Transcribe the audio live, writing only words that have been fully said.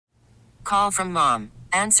Call from mom.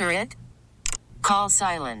 Answer it. Call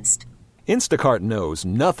silenced. Instacart knows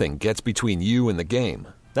nothing gets between you and the game.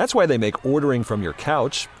 That's why they make ordering from your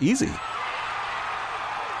couch easy.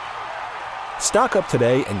 Stock up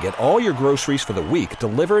today and get all your groceries for the week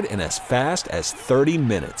delivered in as fast as 30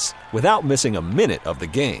 minutes without missing a minute of the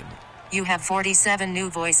game. You have 47 new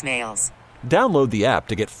voicemails. Download the app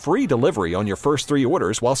to get free delivery on your first 3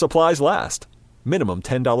 orders while supplies last. Minimum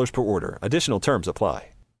 $10 per order. Additional terms apply.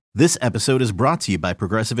 This episode is brought to you by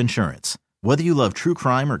Progressive Insurance. Whether you love true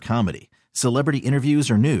crime or comedy, celebrity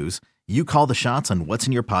interviews or news, you call the shots on what's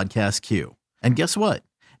in your podcast queue. And guess what?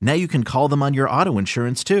 Now you can call them on your auto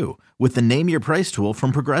insurance too with the Name Your Price tool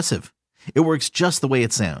from Progressive. It works just the way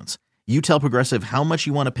it sounds. You tell Progressive how much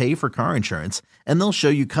you want to pay for car insurance, and they'll show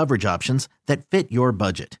you coverage options that fit your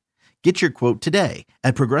budget. Get your quote today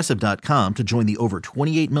at Progressive.com to join the over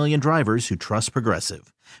 28 million drivers who trust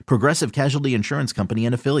Progressive. Progressive Casualty Insurance Company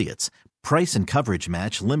and Affiliates. Price and coverage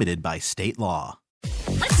match limited by state law.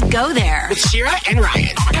 Let's go there. With Shira and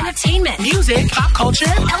Ryan. Entertainment. Music. Pop culture.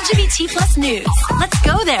 LGBT plus news. Let's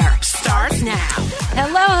go there. Starts now.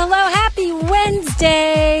 Hello. Happy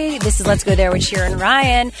Wednesday. This is Let's Go There with Shira and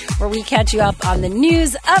Ryan, where we catch you up on the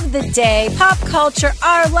news of the day, pop culture,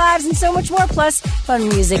 our lives, and so much more, plus fun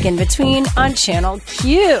music in between on Channel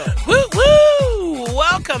Q. Woo!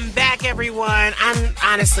 Welcome back, everyone.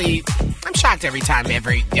 I'm shocked every time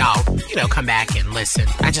y'all, come back and listen.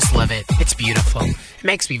 I just love it. It's beautiful. It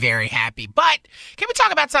makes me very happy. But can we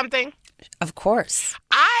talk about something? Of course.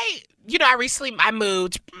 I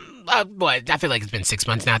moved. I feel like it's been 6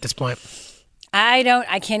 months now at this point.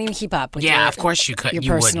 I can't even keep up with of course you could. Your you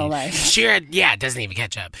personal wouldn't. life. Sure, it doesn't even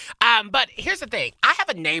catch up. But here's the thing. I have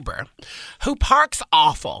a neighbor who parks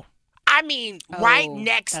awful. I mean, right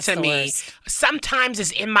next to me. Worst. Sometimes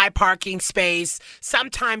is in my parking space.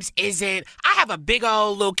 Sometimes isn't. I have a big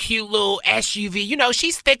old little cute little SUV.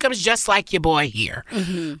 She's thickums just like your boy here.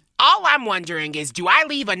 Mm-hmm. All I'm wondering is, do I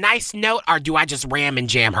leave a nice note or do I just ram and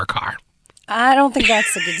jam her car? I don't think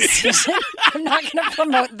that's a good decision. I'm not going to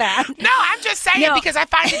promote that. No, I'm just saying because I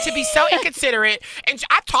find it to be so inconsiderate. And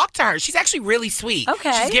I've talked to her. She's actually really sweet.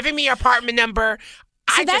 Okay. She's giving me her apartment number.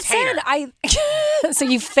 So that said, so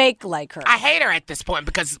you fake like her. I hate her at this point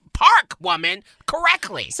because park, woman,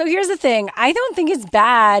 correctly. So here's the thing. I don't think it's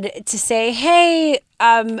bad to say, hey,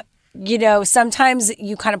 sometimes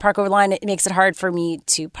you kind of park over the line. It makes it hard for me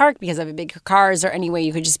to park because I have a big car. Is there any way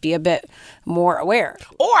you could just be a bit more aware?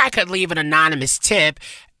 Or I could leave an anonymous tip.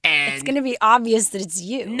 And it's going to be obvious that it's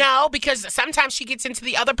you. No, because sometimes she gets into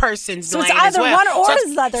the other person's lane it's either as well. one or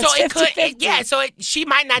the other. So it's 50-50. She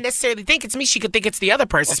might not necessarily think it's me. She could think it's the other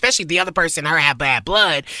person, especially the other person, her have bad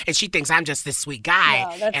blood, and she thinks I'm just this sweet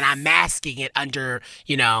guy, and I'm masking it under,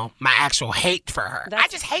 my actual hate for her. I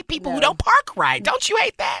just hate people who don't park right. Don't you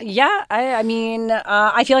hate that? Yeah, I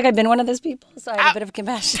feel like I've been one of those people, so I have a bit of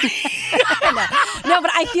compassion. No, but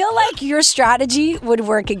I feel like your strategy would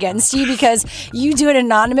work against you because you do it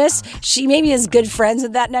anonymously. She maybe is good friends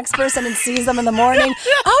with that next person and sees them in the morning.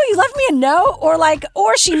 Oh, you left me a note?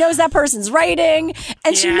 Or she knows that person's writing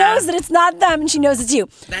and she knows that it's not them and she knows it's you.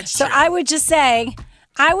 That's so true. I would just say,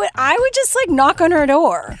 I would just knock on her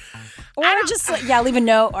door. Or just leave a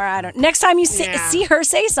note, or I don't. Next time you see her,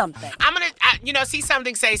 say something. I'm gonna, see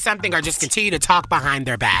something, say something, or just continue to talk behind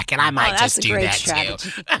their back, and I might just do that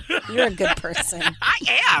strategy. too. You're a good person. I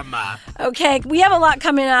am. Okay, we have a lot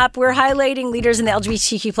coming up. We're highlighting leaders in the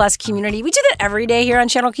LGBTQ plus community. We do that every day here on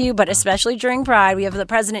Channel Q, but especially during Pride. We have the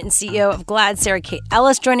president and CEO of GLAAD, Sarah Kate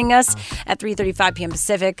Ellis, joining us at 3:35 p.m.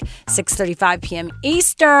 Pacific, 6:35 p.m.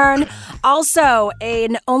 Eastern. Also,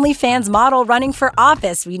 an OnlyFans model running for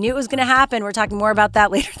office. We knew it was going to happen. We're talking more about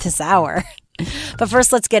that later this hour. But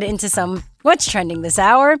first, let's get into some what's trending this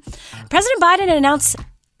hour. President Biden announced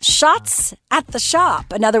shots at the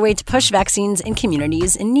shop, another way to push vaccines in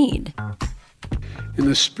communities in need. In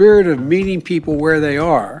the spirit of meeting people where they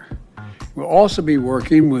are, we'll also be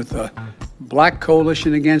working with the Black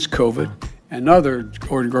Coalition Against COVID and other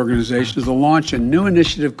organizations to launch a new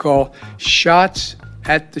initiative called Shots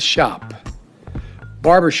at the Shop.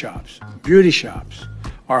 Barbershops, beauty shops,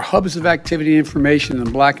 are hubs of activity and information in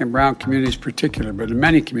the Black and brown communities in particular, but in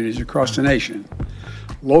many communities across the nation.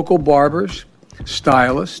 Local barbers,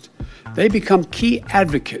 stylists, they become key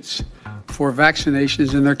advocates for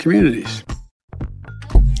vaccinations in their communities.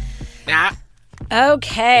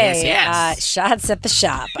 Okay. Yes. Shots at the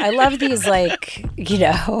shop. I love these,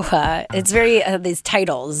 it's very, these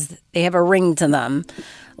titles, they have a ring to them.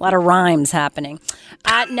 A lot of rhymes happening.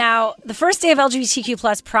 Now, the first day of LGBTQ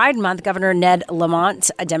plus Pride Month, Governor Ned Lamont,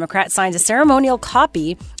 a Democrat, signs a ceremonial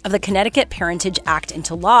copy of the Connecticut Parentage Act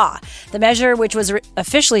into law. The measure, which was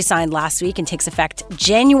officially signed last week and takes effect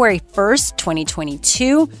January 1st,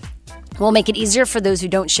 2022, will make it easier for those who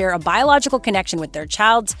don't share a biological connection with their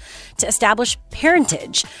child to establish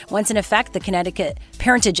parentage. Once in effect, the Connecticut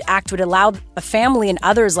Parentage Act would allow a family and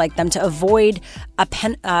others like them to avoid a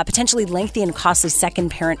potentially lengthy and costly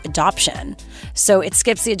second parent adoption. So it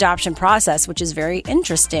skips the adoption process, which is very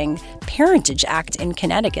interesting. Parentage Act in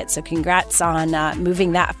Connecticut. So congrats on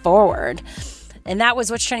moving that forward. And that was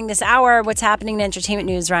what's trending this hour. What's happening in entertainment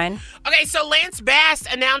news, Ryan? Okay, so Lance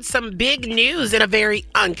Bass announced some big news in a very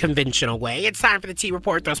unconventional way. It's time for the T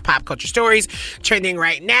Report, those pop culture stories trending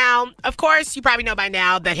right now. Of course, you probably know by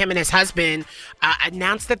now that him and his husband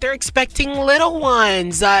announced that they're expecting little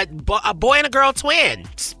ones, a boy and a girl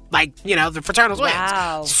twins. Like, the fraternal twins.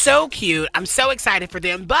 Wow. So cute. I'm so excited for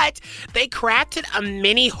them. But they crafted a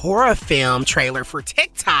mini horror film trailer for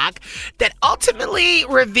TikTok that ultimately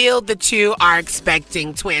revealed the two are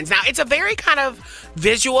expecting twins. Now, it's a very kind of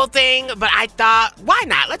visual thing, but I thought, why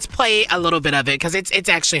not? Let's play a little bit of it because it's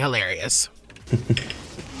actually hilarious.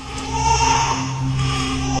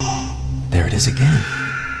 There it is again.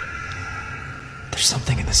 There's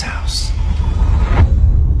something in this house.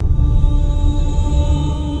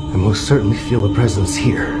 I most certainly feel a presence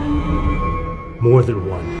here. More than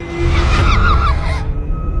one.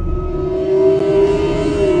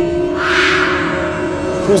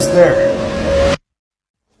 Who's there?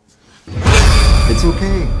 It's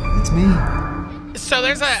okay. It's me. So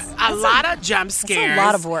there's a lot of jump scares. That's a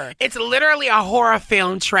lot of work. It's literally a horror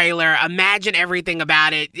film trailer. Imagine everything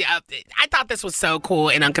about it. I thought this was so cool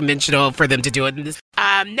and unconventional for them to do it in this.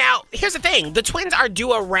 Now, here's the thing. The twins are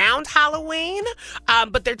due around Halloween,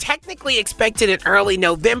 but they're technically expected in early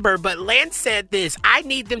November. But Lance said this, I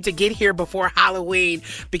need them to get here before Halloween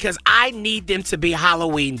because I need them to be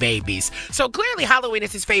Halloween babies. So clearly Halloween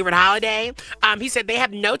is his favorite holiday. He said they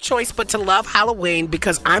have no choice but to love Halloween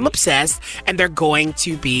because I'm obsessed and they're going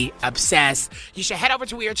to be obsessed. You should head over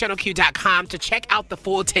to WeAreChannelQ.com to check out the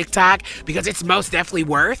full TikTok because it's most definitely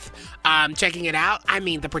worth checking it out. I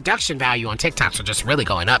mean, the production value on TikToks are just really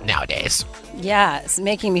going up nowadays. Yeah, it's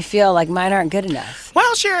making me feel like mine aren't good enough.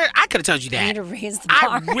 Well, sure, I could have told you that. I need to raise the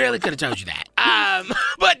bar. I really could have told you that.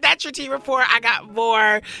 But that's your T Report. I got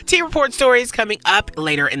more T Report stories coming up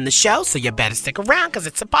later in the show, so you better stick around because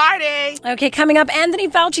it's a party. Okay, coming up, Anthony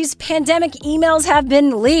Fauci's pandemic emails have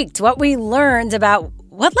been leaked. What we learned about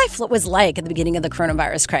what life was like at the beginning of the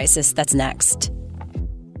coronavirus crisis. That's next.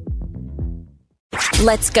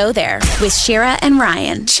 Let's go there with Shira and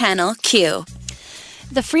Ryan, Channel Q.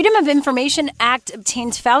 The Freedom of Information Act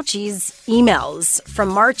obtained Fauci's emails from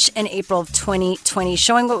March and April of 2020,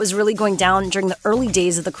 showing what was really going down during the early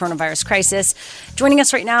days of the coronavirus crisis. Joining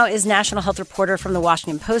us right now is national health reporter from the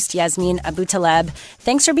Washington Post, Yasmin Abutaleb.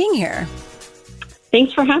 Thanks for being here.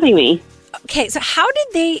 Thanks for having me. Okay, so how did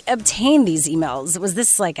they obtain these emails? Was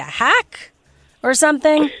this like a hack or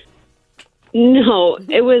something? No,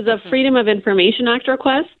 it was a Freedom of Information Act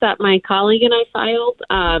request that my colleague and I filed.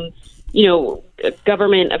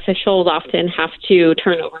 Government officials often have to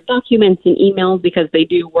turn over documents and emails because they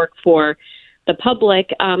do work for the public.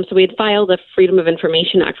 So we had filed a Freedom of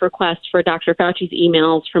Information Act request for Dr. Fauci's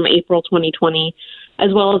emails from April 2020,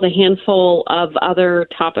 as well as a handful of other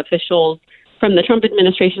top officials from the Trump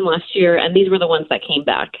administration last year, and these were the ones that came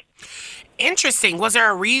back. Interesting. Was there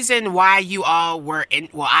a reason why you all were in?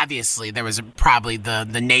 Well, obviously, there was probably the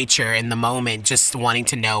nature in the moment, just wanting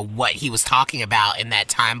to know what he was talking about in that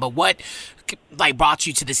time. But what brought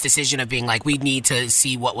you to this decision of being like, we need to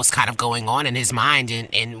see what was kind of going on in his mind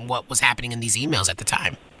and what was happening in these emails at the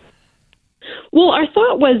time? Well, our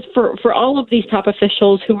thought was for all of these top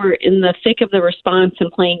officials who were in the thick of the response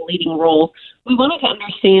and playing leading roles, we wanted to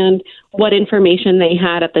understand what information they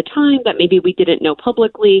had at the time that maybe we didn't know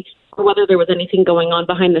publicly, or whether there was anything going on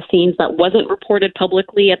behind the scenes that wasn't reported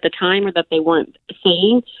publicly at the time or that they weren't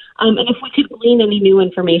saying. And if we could glean any new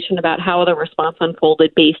information about how the response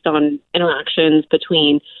unfolded based on interactions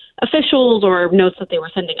between officials or notes that they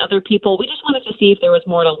were sending other people, we just wanted to see if there was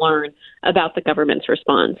more to learn about the government's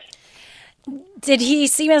response. Did he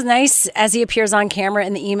seem as nice as he appears on camera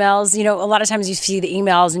in the emails? You know, a lot of times you see the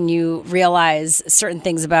emails and you realize certain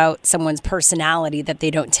things about someone's personality that they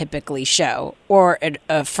don't typically show, or it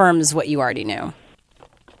affirms what you already knew.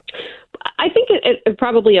 I think it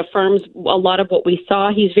probably affirms a lot of what we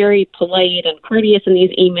saw. He's very polite and courteous in these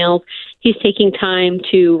emails. He's taking time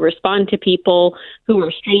to respond to people who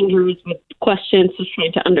are strangers with questions, just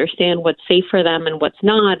trying to understand what's safe for them and what's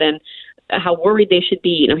not. And how worried they should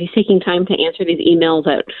be. He's taking time to answer these emails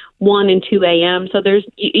at 1 and 2 a.m. So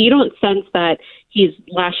you don't sense that he's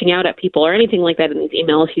lashing out at people or anything like that in these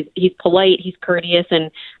emails. He's polite, he's courteous,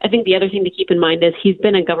 and I think the other thing to keep in mind is he's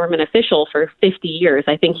been a government official for 50 years.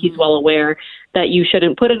 I think he's well aware that you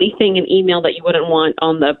shouldn't put anything in email that you wouldn't want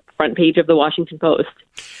on the front page of the Washington Post.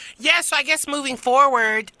 Yeah, so I guess moving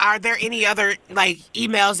forward, are there any other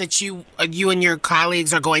emails that you and your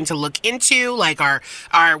colleagues are going to look into?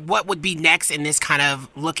 Are what would be next in this kind of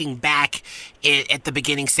looking back at the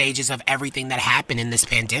beginning stages of everything that happened in this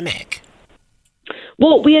pandemic?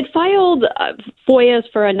 Well, we had filed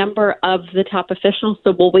FOIAs for a number of the top officials,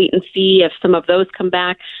 so we'll wait and see if some of those come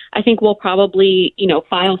back. I think we'll probably,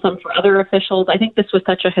 file some for other officials. I think this was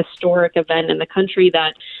such a historic event in the country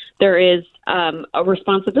that there is a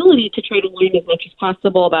responsibility to try to learn as much as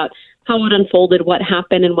possible about how it unfolded, what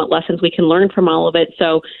happened, and what lessons we can learn from all of it.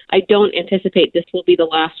 So I don't anticipate this will be the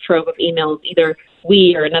last trove of emails either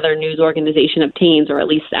we or another news organization obtains or at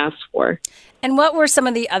least asks for. And what were some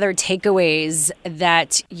of the other takeaways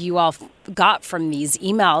that you all got from these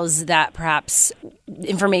emails that perhaps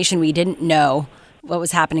information we didn't know what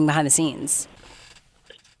was happening behind the scenes?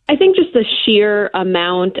 I think just the sheer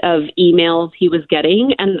amount of emails he was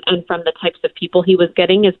getting and from the types of people he was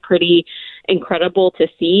getting is pretty incredible to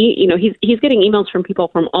see. He's getting emails from people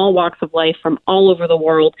from all walks of life, from all over the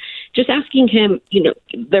world, just asking him,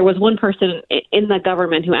 there was one person in the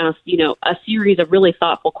government who asked, a series of really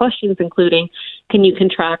thoughtful questions, including, can you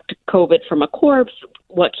contract COVID from a corpse?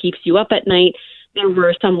 What keeps you up at night? There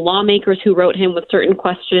were some lawmakers who wrote him with certain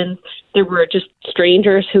questions. There were just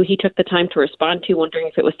strangers who he took the time to respond to, wondering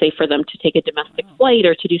if it was safe for them to take a domestic flight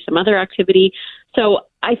or to do some other activity. So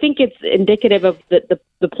I think it's indicative of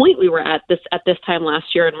the point we were at this time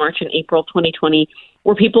last year in March and April 2020,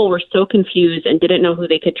 where people were so confused and didn't know who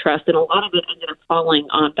they could trust. And a lot of it ended up falling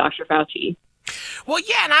on Dr. Fauci. Well,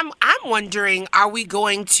 yeah, and I'm wondering, are we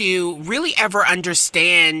going to really ever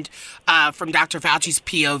understand from Dr. Fauci's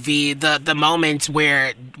POV the moments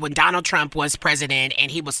when Donald Trump was president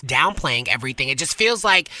and he was downplaying everything? It just feels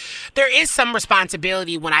like there is some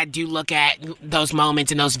responsibility when I do look at those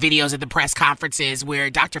moments and those videos at the press conferences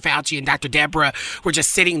where Dr. Fauci and Dr. Deborah were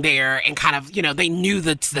just sitting there and kind of, they knew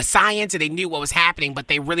the science and they knew what was happening, but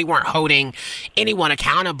they really weren't holding anyone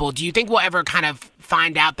accountable. Do you think we'll ever kind of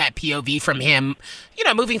find out that POV from him,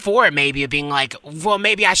 moving forward, maybe of being like, well,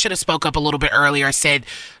 maybe I should have spoke up a little bit earlier, said,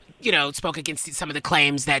 spoke against some of the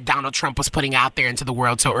claims that Donald Trump was putting out there into the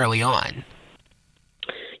world so early on?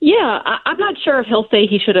 Yeah, I'm not sure if he'll say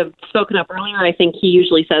he should have spoken up earlier. I think he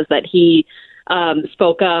usually says that he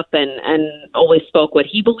spoke up and always spoke what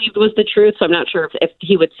he believed was the truth. So I'm not sure if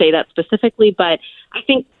he would say that specifically, but I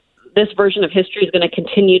think this version of history is going to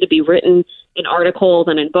continue to be written in articles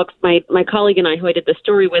and in books. My colleague and I, who I did the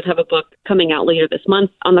story with, have a book coming out later this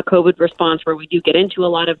month on the COVID response where we do get into a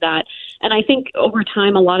lot of that. And I think over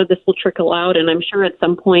time, a lot of this will trickle out. And I'm sure at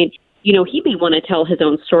some point, he may want to tell his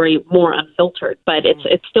own story more unfiltered, but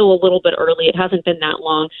it's still a little bit early. It hasn't been that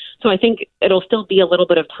long. So I think it'll still be a little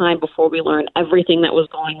bit of time before we learn everything that was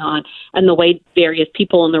going on and the way various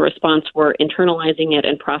people in the response were internalizing it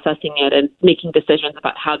and processing it and making decisions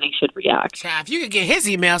about how they should react. If you could get his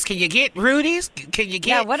emails, can you get Rudy's? Can you get...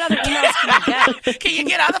 Yeah, what other emails can you get? Can you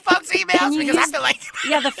get other folks' emails? Because I feel like...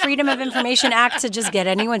 the Freedom of Information Act to just get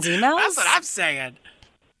anyone's emails? That's what I'm saying.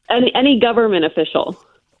 Any government official.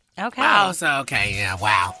 Okay. Oh, so okay, yeah,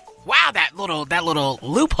 wow, that little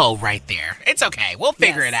loophole right there. It's okay, we'll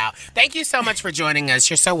figure it out. Thank you so much for joining us.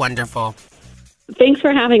 You're so wonderful. Thanks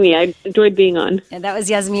for having me. I enjoyed being on. And that was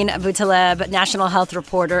Yasmeen Abutaleb, national health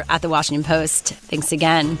reporter at the Washington Post. Thanks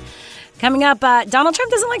again. Coming up, Donald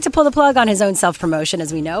Trump doesn't like to pull the plug on his own self-promotion,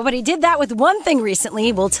 as we know, but he did that with one thing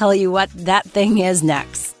recently. We'll tell you what that thing is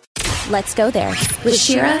next. Let's go there with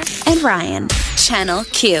Shira and Ryan. Channel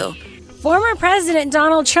Q. Former President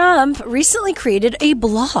Donald Trump recently created a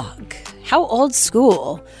blog. How old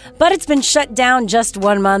school. But it's been shut down just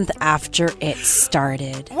 1 month after it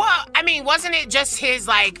started. Well, I mean, wasn't it just his,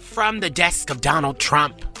 from the desk of Donald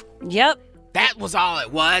Trump? Yep. That was all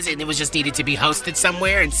it was, and it was just needed to be hosted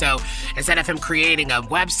somewhere. And so instead of him creating a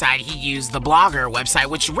website, he used the Blogger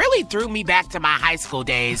website, which really threw me back to my high school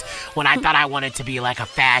days when I thought I wanted to be a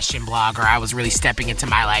fashion blogger. I was really stepping into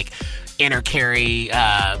my inner Carrie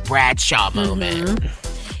Bradshaw moment.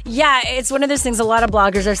 Yeah, it's one of those things a lot of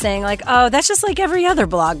bloggers are saying, oh, that's just like every other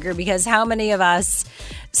blogger, because how many of us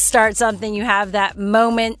start something, you have that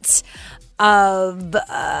moment of,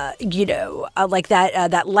 that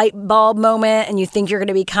light bulb moment, and you think you're going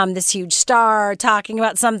to become this huge star talking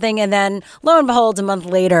about something, and then lo and behold, a month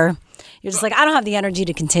later, You're just like, I don't have the energy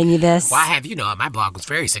to continue this. Well, I have my blog was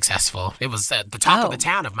very successful. It was the talk of the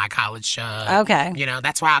town of my college. Okay.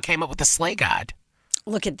 That's why I came up with the Slay God.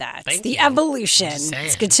 Look at that. Thank the you. evolution.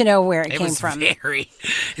 It's good to know where it came from.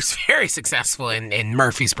 It's very successful in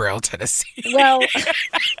Murfreesboro, Tennessee. Well,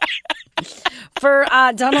 for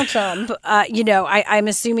Donald Trump, I'm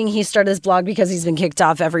assuming he started this blog because he's been kicked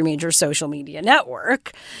off every major social media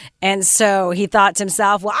network. And so he thought to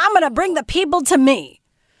himself, well, I'm going to bring the people to me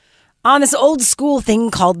on this old school thing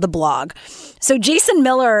called the blog. So Jason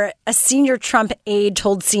Miller, a senior Trump aide,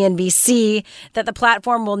 told CNBC that the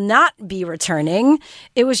platform will not be returning.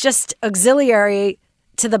 It was just auxiliary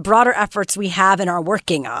to the broader efforts we have and are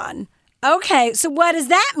working on. Okay, so what does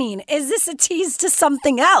that mean? Is this a tease to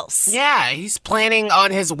something else? Yeah, he's planning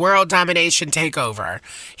on his world domination takeover.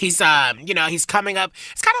 He's, he's coming up.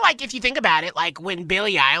 It's kind of like, if you think about it, like when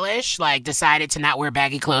Billie Eilish, decided to not wear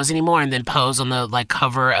baggy clothes anymore and then pose on the,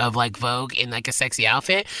 cover of, Vogue in, a sexy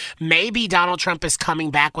outfit. Maybe Donald Trump is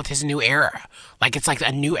coming back with his new era. It's like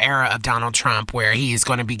a new era of Donald Trump where he's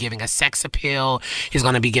going to be giving us sex appeal, he's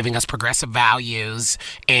going to be giving us progressive values,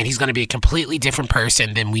 and he's going to be a completely different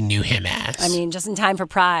person than we knew him as. I mean, just in time for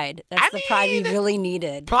Pride. That's the Pride we really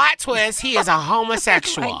needed. Plot twist, he is a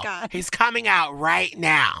homosexual. Oh my God. He's coming out right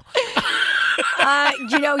now. He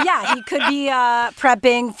could be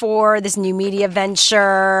prepping for this new media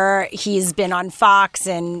venture. He's been on Fox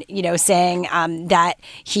and, saying that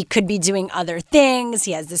he could be doing other things.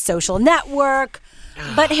 He has the social network.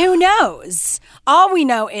 But who knows? All we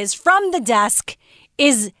know is From the Desk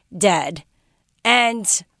is dead.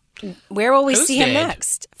 And where will we see him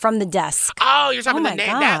next? From the Desk. Oh, you're talking about the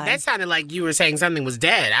name? That sounded like you were saying something was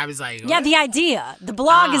dead. I was like, what? Yeah, the idea. The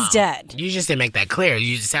blog is dead. You just didn't make that clear.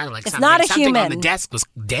 You just sounded like it's not a something human. on the desk was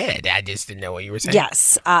dead. I just didn't know what you were saying.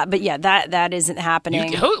 Yes, but yeah, that isn't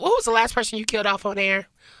happening. What was the last person you killed off on air?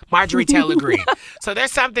 Marjorie Taylor Greene. So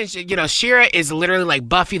there's something, Shira is literally like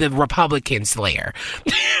Buffy the Republican Slayer.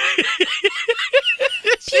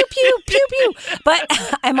 Pew, pew, pew, pew. But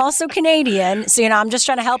I'm also Canadian, so, I'm just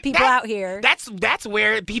trying to help people out here. That's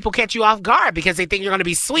where people catch you off guard because they think you're going to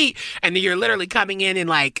be sweet, and then you're literally coming in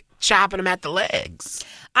and, chopping them at the legs.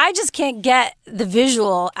 I just can't get the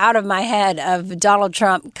visual out of my head of Donald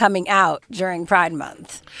Trump coming out during Pride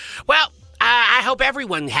Month. Well, I hope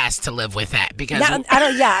everyone has to live with that because...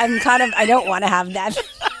 I don't want to have that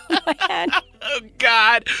in my head. Oh,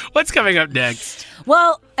 God. What's coming up next?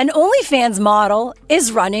 Well, an OnlyFans model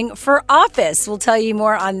is running for office. We'll tell you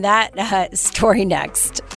more on that story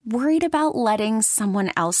next. Worried about letting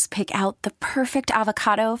someone else pick out the perfect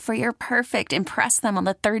avocado for your perfect impress them on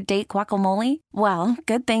the third date guacamole? Well,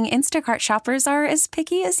 good thing Instacart shoppers are as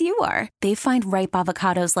picky as you are. They find ripe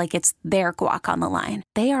avocados like it's their guac on the line.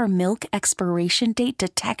 They are milk expiration date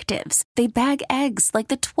detectives. They bag eggs like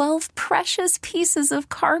the 12 precious pieces of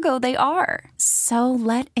cargo they are. So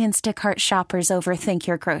let Instacart shoppers overthink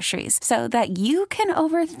your groceries so that you can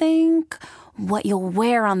overthink what you'll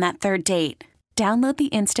wear on that third date. Download the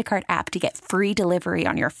Instacart app to get free delivery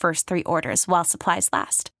on your first 3 orders while supplies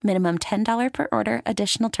last. Minimum $10 per order.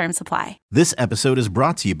 Additional terms apply. This episode is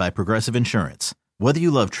brought to you by Progressive Insurance. Whether you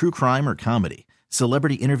love true crime or comedy,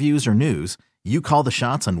 celebrity interviews or news, you call the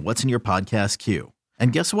shots on what's in your podcast queue.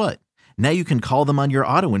 And guess what? Now you can call them on your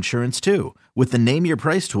auto insurance too with the Name Your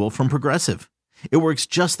Price tool from Progressive. It works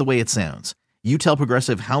just the way it sounds. You tell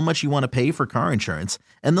Progressive how much you want to pay for car insurance,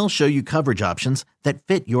 and they'll show you coverage options that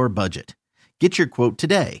fit your budget. Get your quote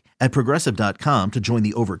today at Progressive.com to join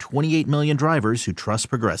the over 28 million drivers who trust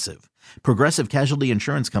Progressive. Progressive Casualty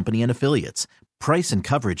Insurance Company and Affiliates. Price and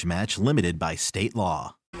coverage match limited by state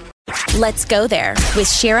law. Let's go there with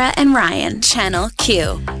Shira and Ryan, Channel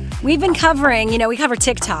Q. We've been covering, we cover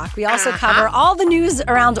TikTok. We also cover all the news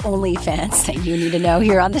around OnlyFans that you need to know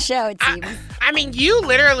here on the show, it seems. I mean, you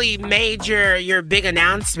literally made your big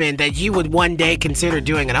announcement that you would one day consider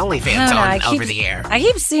doing an OnlyFans over the air. I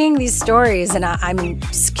keep seeing these stories, and I'm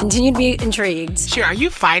continue to be intrigued. Sure, are you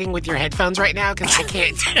fighting with your headphones right now? Because I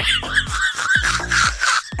can't...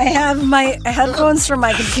 I have my headphones from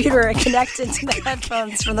my computer connected to the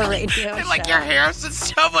headphones from the radio show. Like your hair is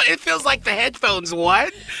so much. It feels like the headphones won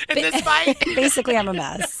in this fight. Basically, I'm a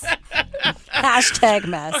mess. Hashtag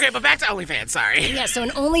mess. Okay, but back to OnlyFans, sorry. Yeah, so an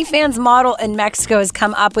OnlyFans model in Mexico has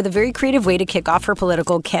come up with a very creative way to kick off her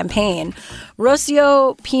political campaign.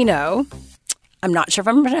 Rocio Pino, I'm not sure if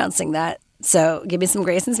I'm pronouncing that, so give me some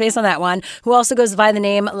grace and space on that one, who also goes by the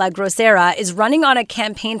name La Grosera, is running on a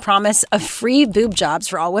campaign promise of free boob jobs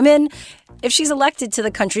for all women if she's elected to the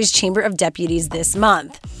country's Chamber of Deputies this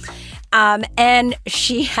month. And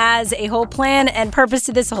she has a whole plan and purpose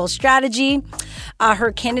to this whole strategy.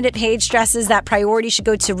 Her candidate page stresses that priority should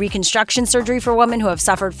go to reconstruction surgery for women who have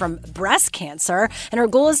suffered from breast cancer. And her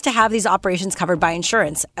goal is to have these operations covered by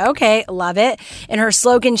insurance. Okay, love it. In her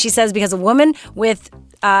slogan, she says, because a woman with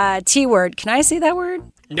T word, can I say that word?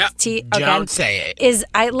 No, don't say it.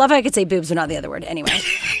 I love how I could say boobs, but not the other word. Anyway,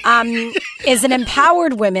 is an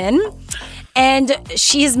empowered woman. And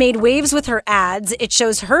she has made waves with her ads. It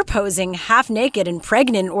shows her posing half naked and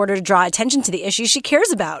pregnant in order to draw attention to the issue she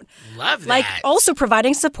cares about. Love that. Like also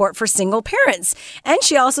providing support for single parents. And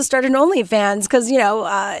she also started OnlyFans because,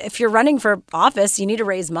 if you're running for office, you need to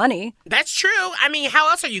raise money. That's true. I mean, how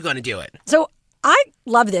else are you going to do it? So I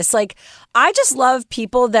love this. Like, I just love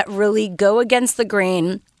people that really go against the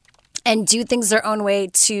grain and do things their own way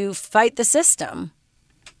to fight the system.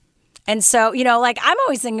 And so, I'm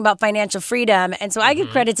always thinking about financial freedom. And so I give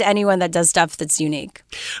credit to anyone that does stuff that's unique.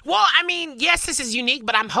 Well, I mean, yes, this is unique,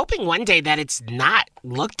 but I'm hoping one day that it's not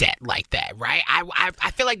looked at like that, right?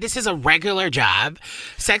 I feel like this is a regular job.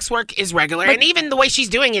 Sex work is regular. And even the way she's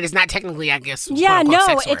doing it is not technically, I guess, sex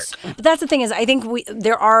work. But that's the thing is, I think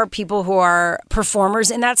there are people who are performers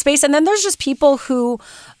in that space. And then there's just people who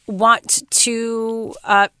want to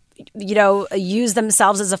use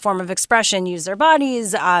themselves as a form of expression, use their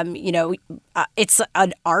bodies. It's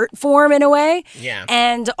an art form in a way. Yeah.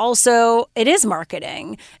 And also it is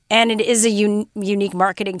marketing and it is a unique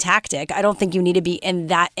marketing tactic. I don't think you need to be in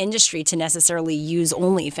that industry to necessarily use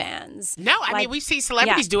OnlyFans. No, I mean, we see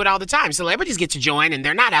celebrities do it all the time. Celebrities get to join and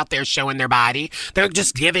they're not out there showing their body. They're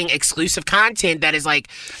just giving exclusive content that is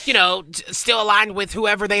still aligned with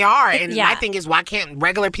whoever they are. And my thing is, why can't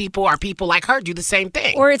regular people or people like her do the same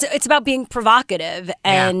thing? Or it's about being provocative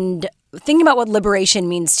and thinking about what liberation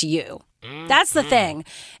means to you. That's the thing.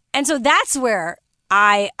 And so that's where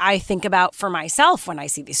I think about for myself when I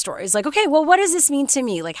see these stories. Like, okay, well, what does this mean to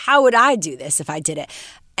me? Like, how would I do this if I did it?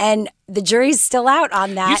 And the jury's still out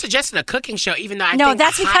on that. You suggested a cooking show, even though I think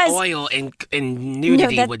hot oil and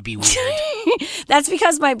nudity would be weird. That's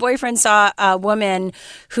because my boyfriend saw a woman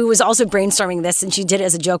who was also brainstorming this, and she did it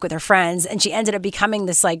as a joke with her friends, and she ended up becoming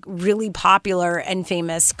this really popular and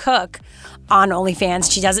famous cook on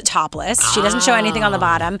OnlyFans. She does it topless. She doesn't show anything on the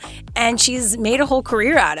bottom, and she's made a whole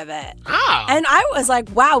career out of it. Oh. And I was like,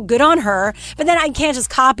 wow, good on her. But then I can't just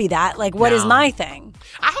copy that. Like, what is my thing?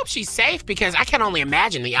 I hope she's safe because I can only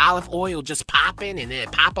imagine the olive oil just popping and then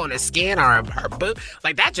pop on her skin or her boob.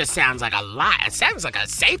 Like, that just sounds like a lot. It sounds like a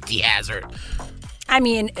safety hazard. I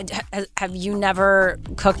mean, have you never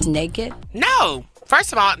cooked naked? No.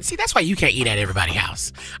 First of all, see, that's why you can't eat at everybody's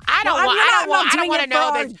house. I don't want to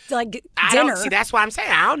know that. Dinner. See, that's why I'm saying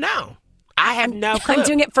I don't know. I have no clue. I'm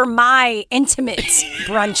doing it for my intimate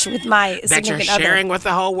brunch with my significant other. That you're sharing with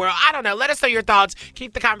the whole world. I don't know. Let us know your thoughts.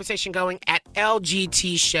 Keep the conversation going at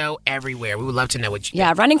LGT Show everywhere. We would love to know what you think.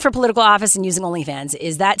 Yeah, running for political office and using OnlyFans.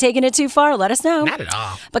 Is that taking it too far? Let us know. Not at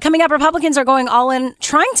all. But coming up, Republicans are going all in,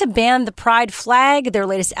 trying to ban the pride flag. Their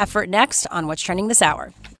latest effort next on What's Trending this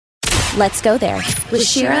hour. Let's go there with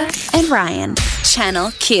Shira and Ryan.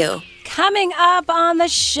 Channel Q. Coming up on the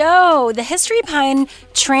show, the history behind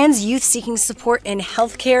trans youth seeking support in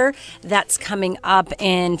healthcare. That's coming up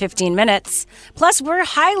in 15 minutes. Plus, we're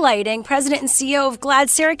highlighting President and CEO of GLAAD,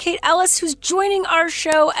 Sarah Kate Ellis, who's joining our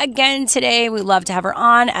show again today. We love to have her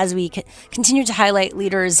on as we continue to highlight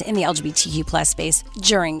leaders in the LGBTQ plus space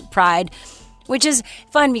during Pride, which is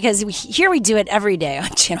fun because we do it every day on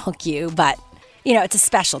Channel Q, but it's a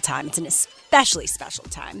special time. It's an especially special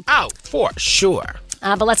time. Oh, for sure.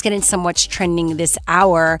 But let's get into some what's trending this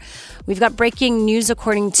hour. We've got breaking news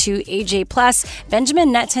according to AJ+.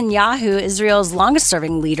 Benjamin Netanyahu, Israel's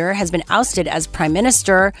longest-serving leader, has been ousted as prime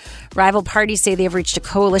minister. Rival parties say they've reached a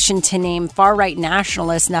coalition to name far-right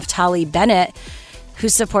nationalist Naftali Bennett, who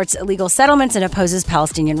supports illegal settlements and opposes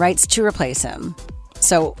Palestinian rights, to replace him.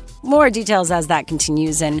 So more details as that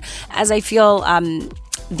continues. And as I feel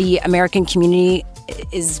the American community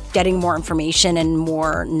is getting more information and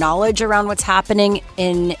more knowledge around what's happening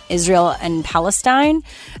in Israel and Palestine.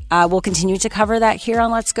 We'll continue to cover that here on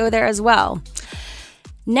Let's Go There as well.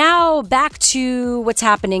 Now, back to what's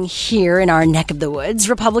happening here in our neck of the woods.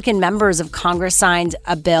 Republican members of Congress signed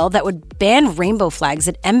a bill that would ban rainbow flags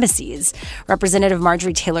at embassies. Representative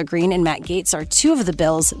Marjorie Taylor Greene and Matt Gaetz are two of the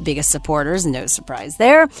bill's biggest supporters. No surprise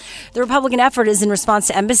there. The Republican effort is in response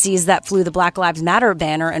to embassies that flew the Black Lives Matter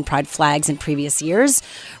banner and pride flags in previous years.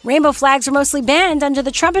 Rainbow flags were mostly banned under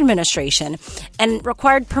the Trump administration and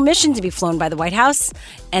required permission to be flown by the White House,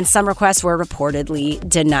 and some requests were reportedly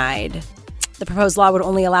denied. The proposed law would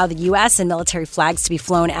only allow the U.S. and military flags to be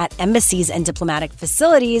flown at embassies and diplomatic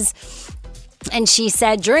facilities. And she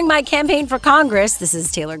said, during my campaign for Congress, this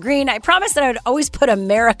is Taylor Greene, I promised that I would always put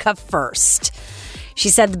America first. She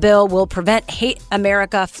said the bill will prevent Hate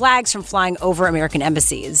America flags from flying over American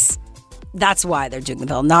embassies. That's why they're doing the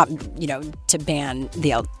bill, not, to ban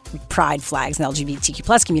the pride flags in the LGBTQ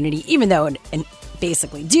plus community, even though and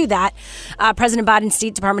basically do that. President Biden's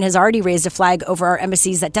State Department has already raised a flag over our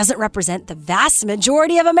embassies that doesn't represent the vast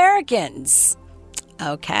majority of Americans.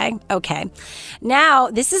 Okay. Now,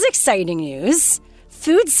 this is exciting news.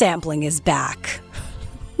 Food sampling is back.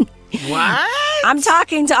 What? I'm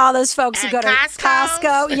talking to all those folks who go to Costco.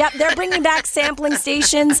 Costco. Yep, they're bringing back sampling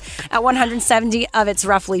stations at 170 of its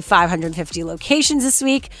roughly 550 locations this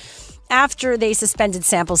week after they suspended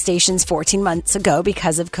sample stations 14 months ago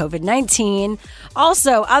because of COVID-19.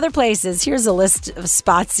 Also, other places, here's a list of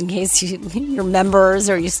spots in case you're members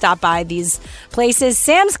or you stop by these places.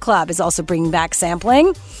 Sam's Club is also bringing back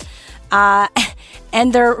sampling.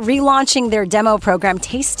 And they're relaunching their demo program,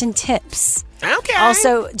 Taste and Tips. Okay.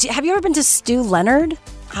 Also, have you ever been to Stu Leonard?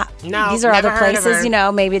 No, these are never other heard of places,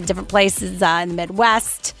 her. maybe different places in the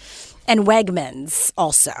Midwest. And Wegmans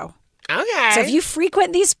also. Okay. So if you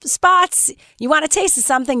frequent these spots, you want a taste of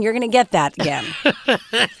something, you're going to get that again.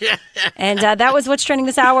 And that was what's trending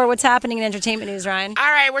this hour. What's happening in entertainment news, Ryan? All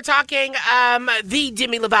right, we're talking the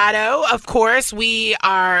Demi Lovato. Of course, we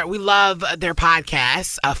love their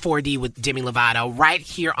podcast, 4D with Demi Lovato, right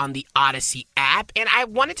here on the Odyssey app. And I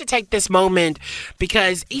wanted to take this moment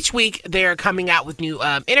because each week they're coming out with new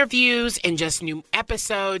interviews and just new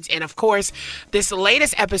episodes. And of course, this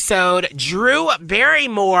latest episode, Drew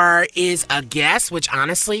Barrymore is a guest, which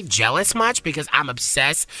honestly, jealous much because I'm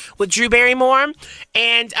obsessed with Drew Barrymore.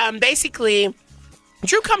 And basically,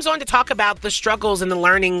 Drew comes on to talk about the struggles and the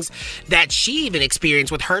learnings that she even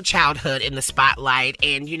experienced with her childhood in the spotlight.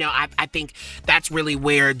 And, I think that's really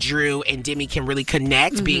where Drew and Demi can really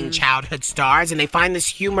connect, being childhood stars. And they find this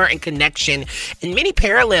humor and connection and many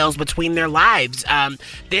parallels between their lives.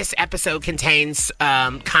 This episode contains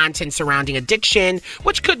content surrounding addiction,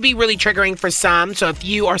 which could be really triggering for some. So if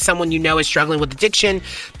you or someone is struggling with addiction,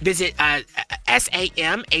 visit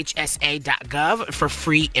samhsa.gov for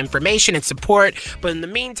free information and support. But in the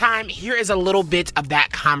meantime, here is a little bit of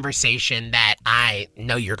that conversation that I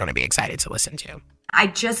know you're going to be excited to listen to. I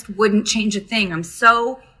just wouldn't change a thing. I'm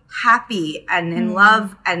so happy and in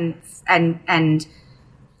love and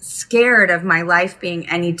scared of my life being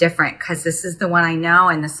any different because this is the one I know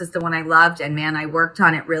and this is the one I loved. And man, I worked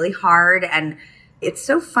on it really hard. And it's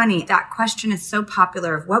so funny. That question is so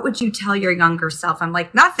popular of what would you tell your younger self? I'm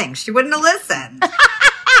like, nothing. She wouldn't have listened.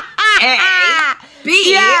 A.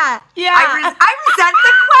 B. Yeah. I resent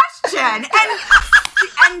the question.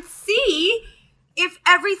 And C, if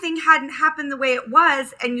everything hadn't happened the way it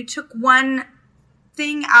was and you took one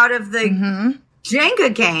thing out of the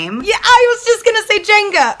Jenga game. Yeah, I was just going to say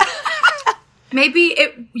Jenga. Maybe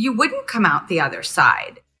you wouldn't come out the other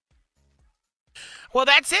side. Well,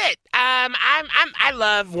 that's it. I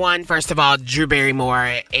love first of all, Drew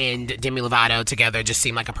Barrymore and Demi Lovato together just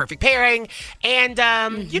seem like a perfect pairing. And,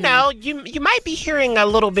 you might be hearing a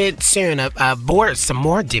little bit soon some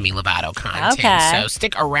more Demi Lovato content. Okay. So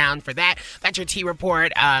stick around for that. That's your T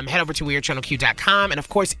Report. Head over to WeirdChannelQ.com and, of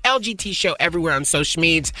course, LGT Show everywhere on social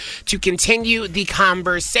medias to continue the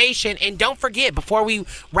conversation. And don't forget, before we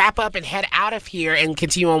wrap up and head out of here and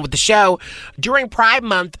continue on with the show, during Pride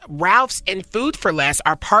Month, Ralph's and Food for Less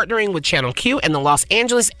are partnering with Channel Q and the Los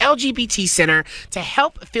Angeles LGBT Center to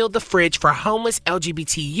help fill the fridge for homeless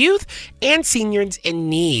LGBT youth and seniors in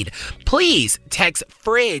need. Please text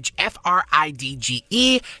FRIDGE,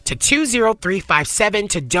 FRIDGE, to 20357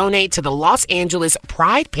 to donate to the Los Angeles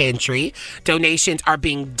Pride Pantry. Donations are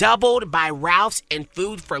being doubled by Ralph's and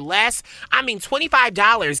Food for Less. I mean,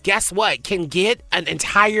 $25, guess what, can get an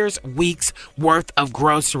entire week's worth of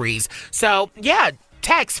groceries. So, yeah,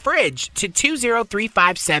 text FRIDGE to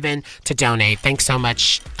 20357 to donate. Thanks so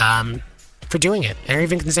much for doing it or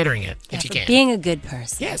even considering it if you can. Being a good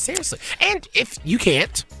person. Yeah, seriously. And if you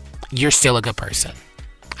can't, you're still a good person.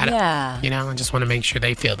 I just want to make sure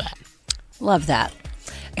they feel that. Love that.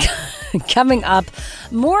 Coming up,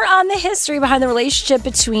 more on the history behind the relationship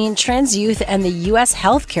between trans youth and the U.S.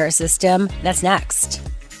 healthcare system. That's next.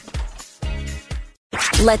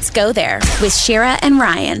 Let's go there with Shira and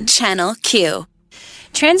Ryan, Channel Q.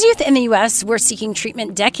 Trans youth in the U.S. were seeking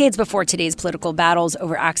treatment decades before today's political battles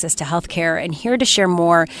over access to health care. And here to share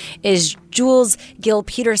more is Jules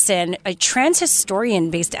Gill-Peterson, a trans historian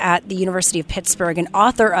based at the University of Pittsburgh and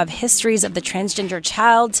author of Histories of the Transgender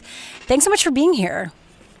Child. Thanks so much for being here.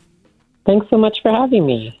 Thanks so much for having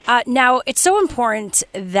me. Now, it's so important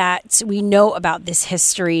that we know about this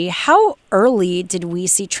history. How early did we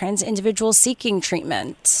see trans individuals seeking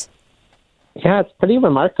treatment? Yeah, it's pretty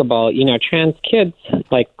remarkable. Trans kids,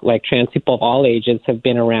 like trans people of all ages, have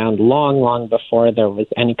been around long before there was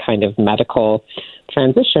any kind of medical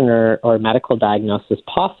transition or medical diagnosis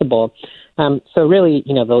possible. So really,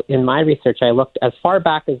 in my research, I looked as far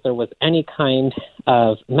back as there was any kind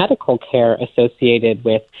of medical care associated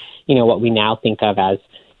with, what we now think of as,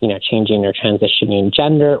 changing or transitioning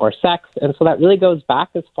gender or sex. And so that really goes back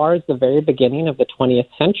as far as the very beginning of the 20th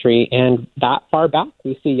century. And that far back,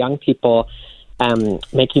 we see young people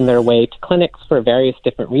making their way to clinics for various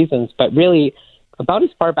different reasons. But really, about as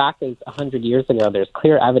far back as 100 years ago, there's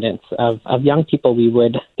clear evidence of young people we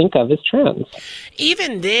would think of as trans.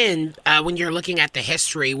 Even then, when you're looking at the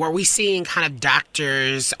history, were we seeing kind of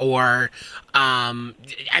doctors or,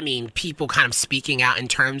 people kind of speaking out in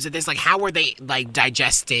terms of this? Like, how were they,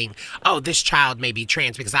 digesting, this child may be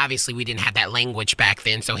trans? Because obviously we didn't have that language back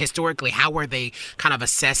then. So historically, how were they kind of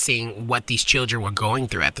assessing what these children were going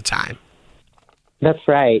through at the time? That's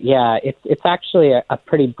right. Yeah, it's actually a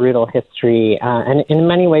pretty brutal history, and in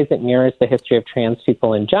many ways it mirrors the history of trans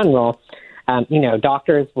people in general.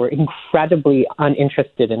 Doctors were incredibly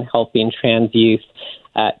uninterested in helping trans youth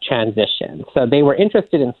transition. So they were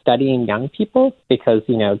interested in studying young people because,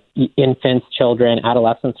 infants, children,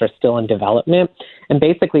 adolescents are still in development. And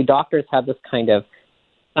basically doctors have this kind of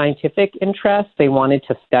scientific interest. They wanted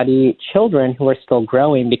to study children who were still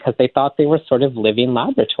growing because they thought they were sort of living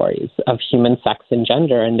laboratories of human sex and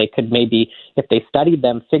gender. And they could maybe, if they studied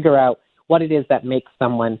them, figure out what it is that makes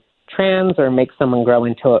someone trans or makes someone grow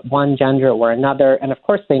into one gender or another. And of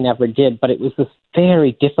course they never did, but it was this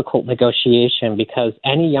very difficult negotiation because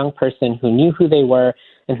any young person who knew who they were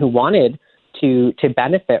and who wanted to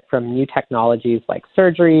benefit from new technologies like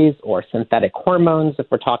surgeries or synthetic hormones, if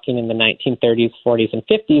we're talking in the 1930s, 40s, and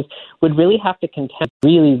 50s, would really have to contend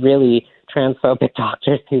really, really transphobic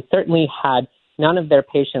doctors who certainly had none of their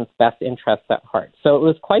patients' best interests at heart. So it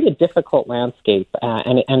was quite a difficult landscape,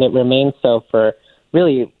 and it remains so for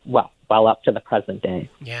really, well up to the present day.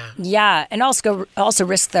 Yeah, and also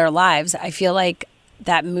risk their lives. I feel like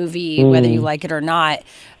that movie, whether you like it or not,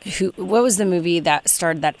 what was the movie that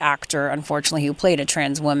starred that actor, unfortunately, who played a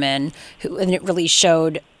trans woman, and it really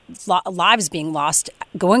showed lives being lost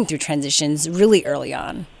going through transitions really early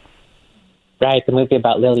on. Right, the movie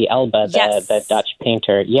about Lily Elba, the Dutch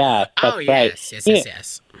painter. Yeah, that's right.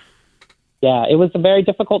 Yes. Yeah, it was a very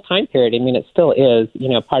difficult time period. I mean, it still is.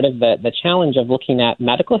 Part of the challenge of looking at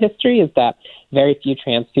medical history is that very few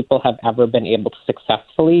trans people have ever been able to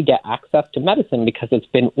successfully get access to medicine because it's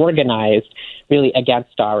been organized really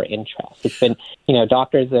against our interests. It's been,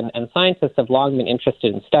 doctors and scientists have long been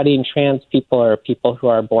interested in studying trans people or people who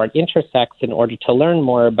are born intersex in order to learn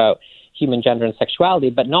more about human gender and sexuality,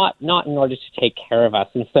 but not in order to take care of us.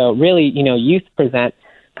 And so really, youth present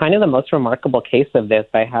kind of the most remarkable case of this.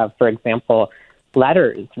 I have, for example,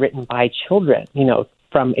 letters written by children,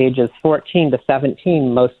 from ages 14 to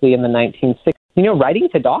 17, mostly in the 1960s, writing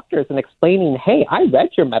to doctors and explaining, hey, I read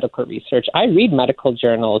your medical research. I read medical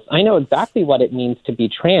journals. I know exactly what it means to be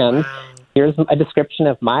trans. Here's a description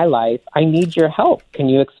of my life. I need your help. Can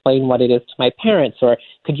you explain what it is to my parents? Or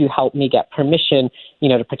could you help me get permission,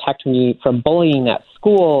 to protect me from bullying at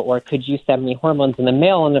school? Or could you send me hormones in the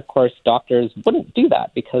mail? And of course, doctors wouldn't do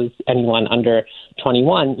that because anyone under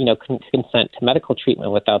 21, couldn't consent to medical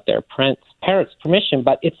treatment without their parents' permission.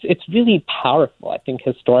 But it's really powerful, I think,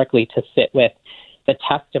 historically, to sit with the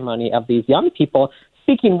testimony of these young people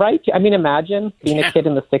speaking right to, imagine being a kid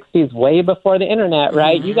in the 60s, way before the internet,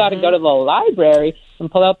 right? Mm-hmm. You got to go to the library and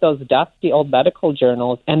pull out those dusty old medical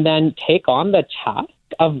journals and then take on the task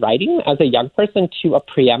of writing as a young person to a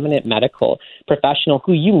preeminent medical professional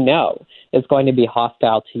who is going to be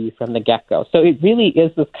hostile to you from the get-go. So it really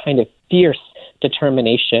is this kind of fierce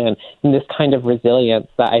determination and this kind of resilience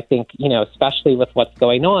that I think, especially with what's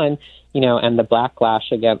going on, and the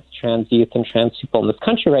backlash against trans youth and trans people in this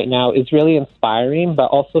country right now is really inspiring, but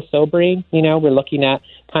also sobering. We're looking at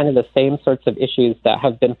kind of the same sorts of issues that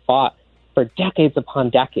have been fought for decades upon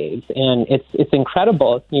decades. And it's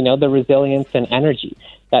incredible, the resilience and energy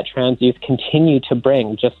that trans youth continue to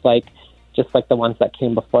bring, just like the ones that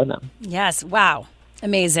came before them. Yes. Wow.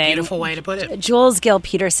 Amazing. Beautiful way to put it. Jules Gill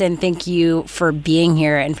Peterson, thank you for being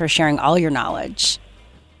here and for sharing all your knowledge.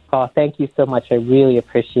 Oh, thank you so much. I really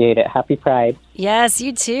appreciate it. Happy Pride. Yes,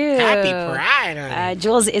 you too. Happy Pride.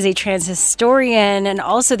 Jules is a trans historian and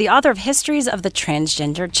also the author of Histories of the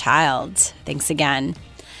Transgender Child. Thanks again.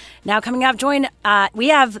 Now coming up, we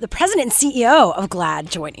have the president and CEO of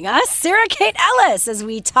GLAAD joining us, Sarah Kate Ellis, as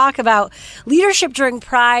we talk about leadership during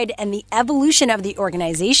Pride and the evolution of the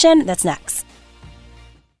organization. That's next.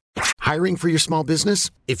 Hiring for your small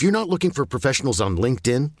business? If you're not looking for professionals on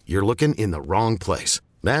LinkedIn, you're looking in the wrong place.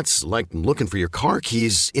 That's like looking for your car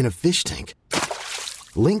keys in a fish tank.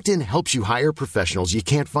 LinkedIn helps you hire professionals you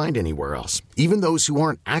can't find anywhere else, even those who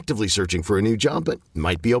aren't actively searching for a new job but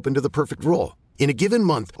might be open to the perfect role. In a given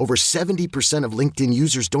month, over 70% of LinkedIn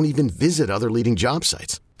users don't even visit other leading job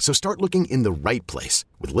sites. So start looking in the right place.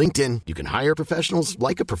 With LinkedIn, you can hire professionals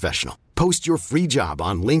like a professional. Post your free job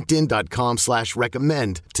on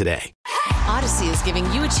linkedin.com/recommend today. Odyssey is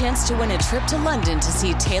giving you a chance to win a trip to London to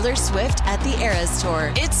see Taylor Swift at the Eras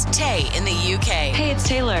Tour. It's Tay in the UK. Hey, it's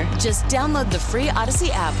Taylor. Just download the free Odyssey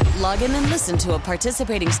app, log in and listen to a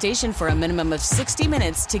participating station for a minimum of 60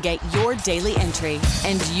 minutes to get your daily entry.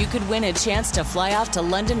 And you could win a chance to fly off to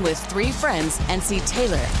London with 3 friends and see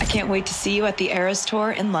Taylor. I can't wait to see you at the Eras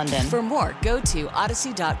Tour in London. For more, go to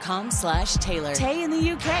odyssey.com/Taylor. Tay in the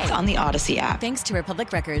UK. It's on the Odyssey app. Thanks to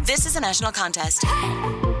Republic Records. This is a national contest.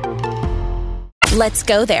 Let's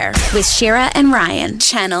go there with Shira and Ryan,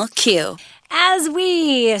 Channel Q. As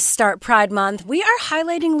we start Pride Month, we are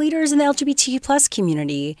highlighting leaders in the LGBTQ plus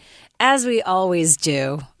community, as we always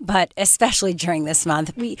do, but especially during this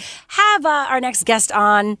month. We have our next guest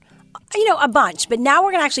on, a bunch, but now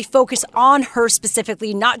we're going to actually focus on her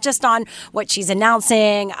specifically, not just on what she's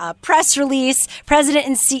announcing. A press release. President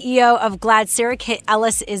and CEO of GLAAD, Sarah Kate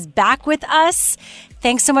Ellis, is back with us.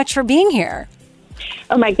 Thanks so much for being here.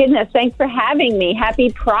 Oh my goodness! Thanks for having me.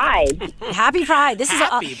 Happy Pride! Happy Pride!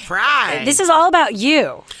 Happy Pride! This is all about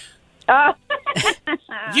you. I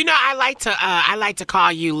like to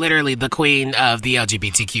call you literally the queen of the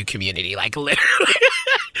LGBTQ community. Like literally,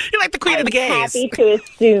 you're like the queen of the gays. I'm happy to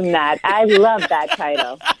assume that. I love that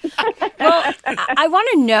title. Well, I want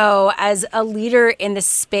to know, as a leader in the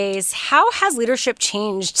space, how has leadership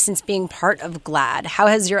changed since being part of GLAAD? How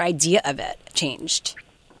has your idea of it changed?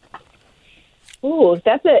 Ooh,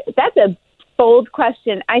 that's a bold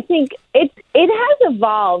question. I think it has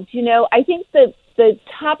evolved. I think the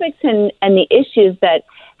topics and the issues that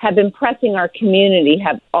have been pressing our community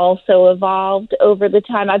have also evolved over the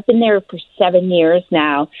time. I've been there for 7 years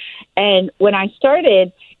now. And when I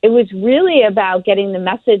started, it was really about getting the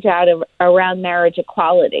message out around marriage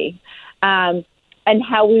equality, and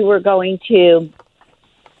how we were going to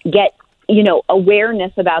get,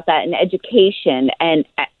 awareness about that and education and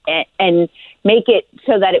make it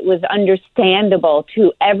so that it was understandable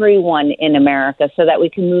to everyone in America so that we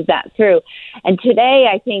can move that through. And today,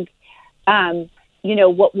 I think,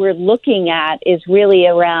 what we're looking at is really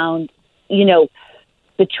around, the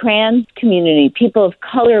trans community, people of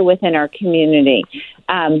color within our community,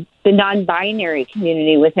 the non-binary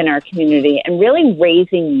community within our community, and really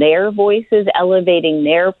raising their voices, elevating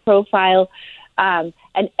their profile, and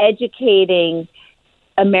educating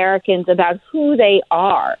Americans about who they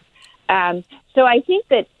are. So I think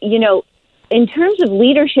that, in terms of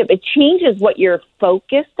leadership, it changes what you're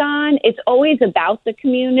focused on. It's always about the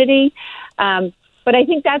community. But I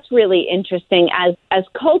think that's really interesting as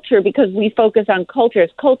culture, because we focus on culture.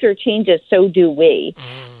 As culture changes, so do we.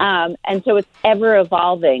 And so it's ever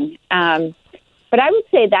evolving. But I would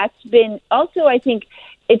say that's been also, I think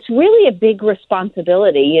it's really a big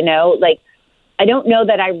responsibility, I don't know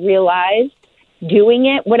that I realized doing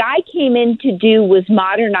it. What I came in to do was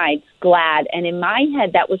modernize GLAAD, and in my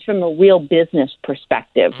head, that was from a real business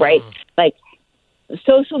perspective, right? Like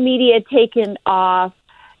social media taken off,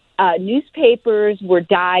 newspapers were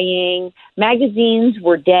dying, magazines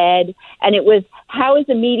were dead, and it was, how is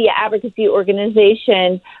a media advocacy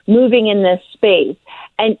organization moving in this space?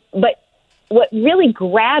 But what really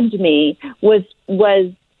grabbed me was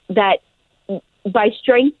that by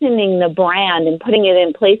strengthening the brand and putting it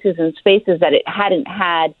in places and spaces that it hadn't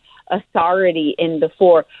had authority in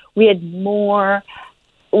before, we had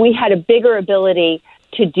a bigger ability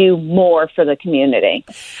to do more for the community.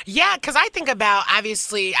 Yeah, because I think about,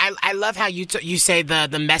 obviously, I love how you say the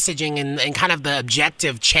messaging and kind of the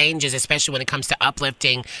objective changes, especially when it comes to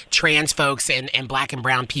uplifting trans folks and Black and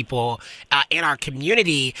brown people in our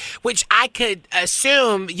community, which I could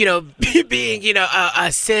assume, being,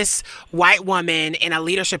 a cis white woman in a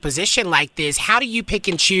leadership position like this, how do you pick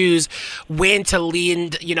and choose when to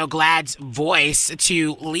lend, GLAAD's voice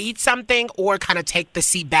to lead something or kind of take the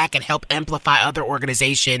seat back and help amplify other organizations,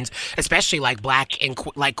 especially like Black and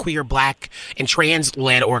queer Black and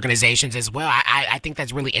trans-led organizations as well? I think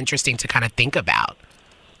that's really interesting to kind of think about.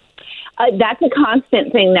 That's a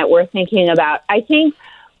constant thing that we're thinking about. I think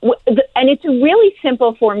And it's a really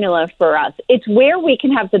simple formula for us. It's where we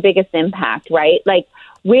can have the biggest impact, right? Like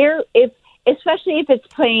especially if it's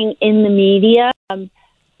playing in the media.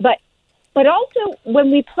 But also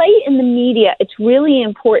when we play in the media, it's really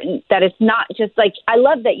important that it's not just like, I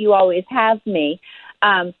love that you always have me.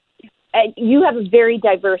 And you have a very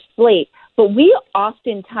diverse slate. But we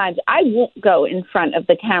oftentimes, I won't go in front of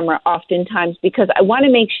the camera oftentimes because I want to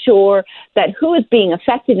make sure that who is being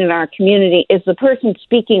affected in our community is the person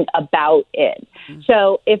speaking about it. Mm-hmm.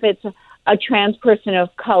 So if it's a trans person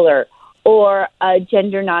of color or a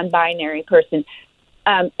gender non-binary person,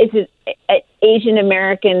 it's an Asian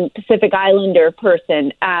American Pacific Islander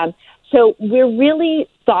person. So we're really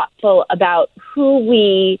thoughtful about who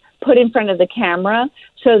we put in front of the camera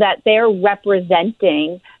so that they're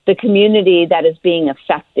representing the community that is being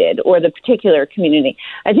affected or the particular community.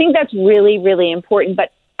 I think that's really, really important.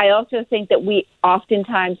 But I also think that we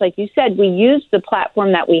oftentimes, like you said, we use the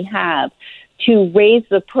platform that we have to raise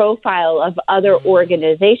the profile of other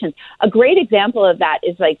organizations. A great example of that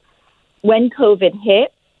is like when COVID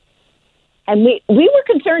hit, and we were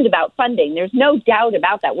concerned about funding. There's no doubt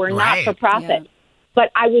about that. We're not for profit. Yeah. But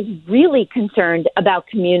I was really concerned about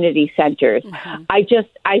community centers. Mm-hmm.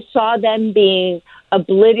 I saw them being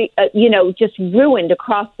just ruined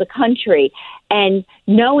across the country, and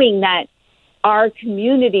knowing that our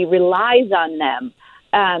community relies on them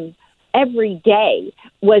every day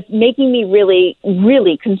was making me really,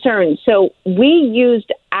 really concerned. So we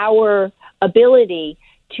used our ability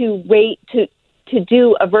to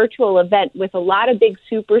do a virtual event with a lot of big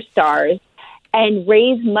superstars and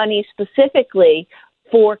raise money specifically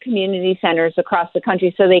for community centers across the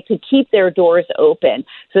country so they could keep their doors open,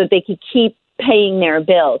 so that they could keep paying their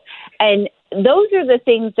bills. And those are the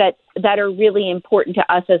things that are really important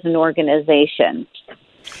to us as an organization.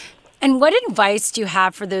 And what advice do you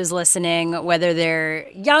have for those listening, whether they're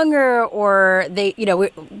younger or they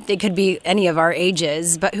could be any of our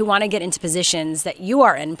ages, but who want to get into positions that you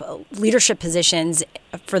are in, leadership positions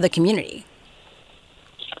for the community?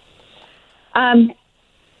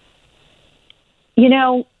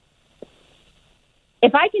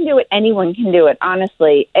 If I can do it, anyone can do it.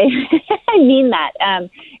 Honestly, I mean that.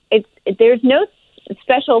 There's no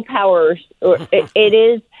special powers. It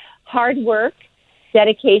is hard work,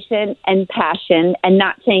 dedication, and passion, and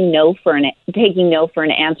not saying taking no for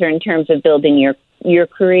an answer in terms of building your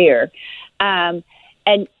career. And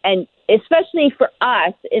especially for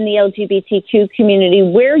us in the LGBTQ community,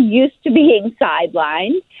 we're used to being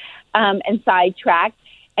sidelined and sidetracked.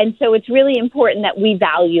 And so it's really important that we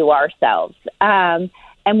value ourselves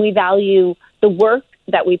and we value the work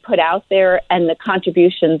that we put out there and the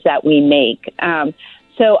contributions that we make.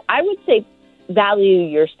 So I would say value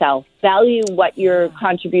yourself, value what your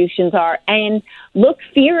contributions are, and look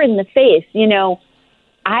fear in the face.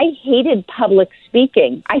 I hated public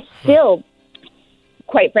speaking. I still,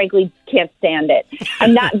 quite frankly, can't stand it.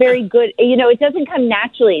 I'm not very good. It doesn't come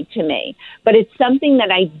naturally to me, but it's something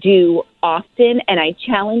that I do often, and I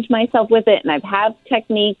challenge myself with it, and I've had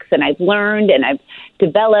techniques, and I've learned, and I've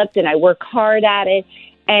developed, and I work hard at it.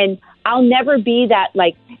 And I'll never be that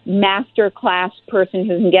master class person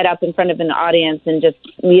who can get up in front of an audience and just,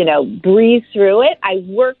 breeze through it. I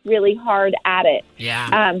work really hard at it.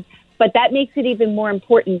 Yeah. But that makes it even more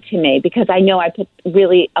important to me because I know I put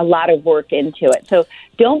really a lot of work into it. So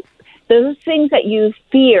those things that you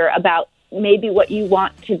fear about maybe what you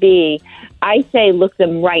want to be, I say look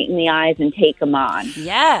them right in the eyes and take them on.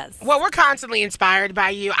 Yes. Well, we're constantly inspired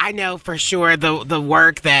by you. I know for sure the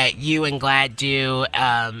work that you and GLAAD do,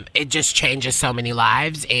 it just changes so many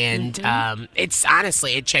lives. And it's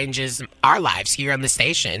honestly, it changes our lives here on the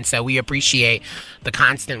station. So we appreciate the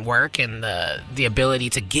constant work and the ability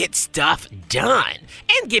to get stuff done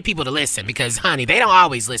and get people to listen because, honey, they don't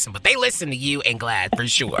always listen, but they listen to you and GLAAD for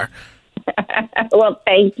sure. Well,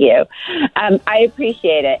 thank you. I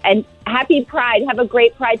appreciate it. And happy Pride. Have a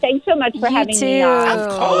great Pride. Thanks so much for having me on. Of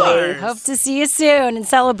course. Hope to see you soon and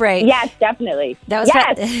celebrate. Yes, definitely.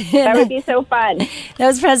 That would be so fun. That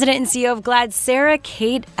was President and CEO of GLAAD, Sarah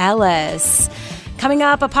Kate Ellis. Coming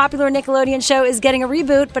up, a popular Nickelodeon show is getting a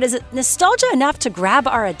reboot, but is it nostalgia enough to grab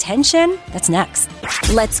our attention? That's next.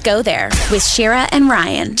 Let's go there with Shira and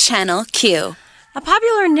Ryan, Channel Q. A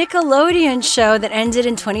popular Nickelodeon show that ended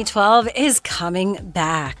in 2012 is coming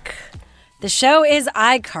back. The show is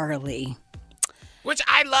iCarly. Which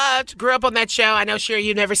I loved. Grew up on that show. I know, Shira,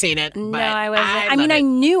 you've never seen it. No, I wasn't. I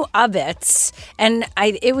knew of it. And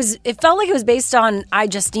it felt like it was based on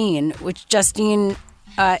iJustine, which Justine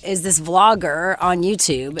is this vlogger on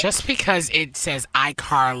YouTube. Just because it says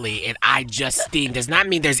iCarly and iJustine does not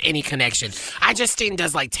mean there's any connection. iJustine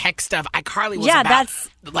does like tech stuff. iCarly was about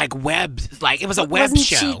like web, like it was a web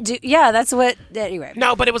show. That's what. Anyway.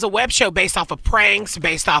 No, but it was a web show based off of pranks,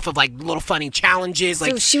 based off of like little funny challenges. So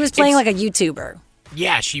like she was playing like a YouTuber.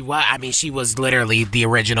 Yeah, she was. I mean, she was literally the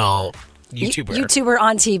original YouTuber. YouTuber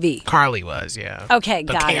on TV. Carly was, yeah. Okay,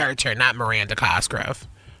 the got it. The character, not Miranda Cosgrove.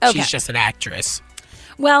 Okay. She's just an actress.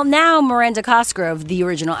 Well, now Miranda Cosgrove, the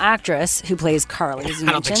original actress who plays Carly, as you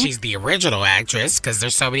I don't think she's the original actress because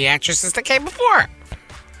there's so many actresses that came before.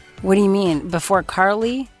 What do you mean? Before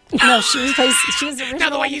Carly? No, she was the original. No,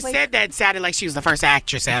 the way you said that sounded like she was the first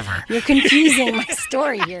actress ever. You're confusing my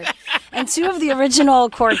story here. And two of the original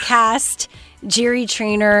core cast, Jerry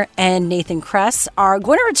Trainer and Nathan Kress, are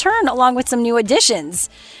going to return along with some new additions.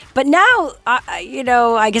 But now,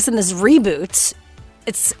 I guess in this reboot,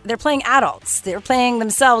 they're playing adults. They're playing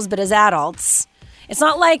themselves, but as adults. It's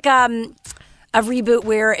not like a reboot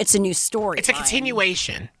where it's a new story. It's a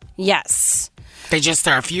continuation. Yes. They just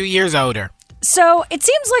are a few years older. So it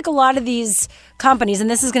seems like a lot of these companies, and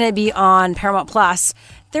this is going to be on Paramount Plus,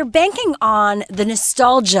 they're banking on the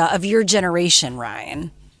nostalgia of your generation,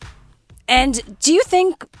 Ryan. And do you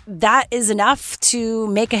think that is enough to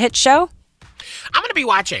make a hit show? I'm going to be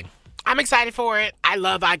watching. I'm excited for it. I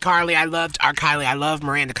love iCarly. I loved iCarly. I love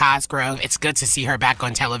Miranda Cosgrove. It's good to see her back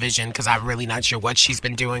on television because I'm really not sure what she's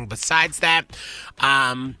been doing besides that.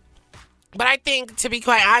 But I think, to be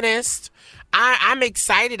quite honest, I'm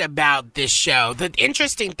excited about this show. The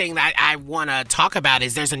interesting thing that I want to talk about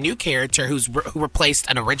is there's a new character who replaced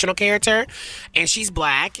an original character, and she's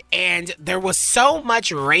black. And there was so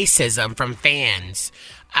much racism from fans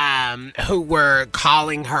who were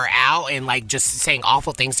calling her out and like just saying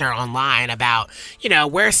awful things to her online about,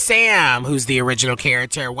 where's Sam, who's the original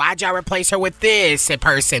character? Why'd y'all replace her with this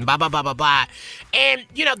person? Blah, blah, blah, blah, blah. And,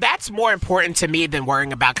 that's more important to me than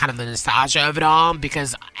worrying about kind of the nostalgia of it all,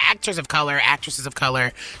 because actresses of color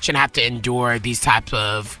shouldn't have to endure these types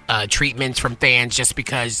of treatments from fans just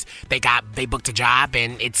because they booked a job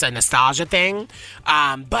and it's a nostalgia thing.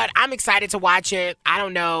 But I'm excited to watch it. I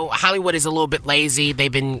don't know. Hollywood is a little bit lazy.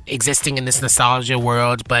 They've been existing in this nostalgia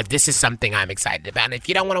world, but this is something I'm excited about. And if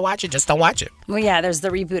you don't want to watch it, just don't watch it. Well, yeah, there's the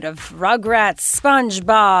reboot of Rugrats,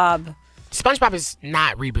 SpongeBob. SpongeBob is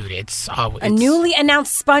not rebooted. It's a newly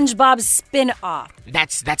announced SpongeBob spin-off.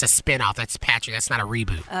 That's a spin-off. That's Patrick. That's not a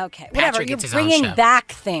reboot. Okay, whatever. You're bringing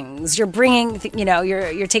back things. You're bringing,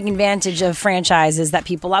 you're taking advantage of franchises that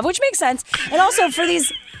people love, which makes sense. And also for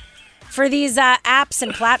these apps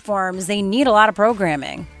and platforms, they need a lot of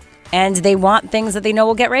programming. And they want things that they know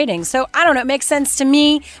will get ratings. So, I don't know. It makes sense to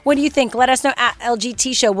me. What do you think? Let us know at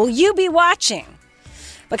LGT Show. Will you be watching?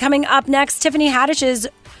 But coming up next, Tiffany Haddish's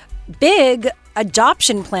big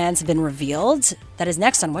adoption plans have been revealed. That is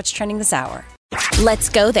next on What's Trending This Hour. Let's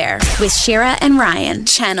go there with Shira and Ryan,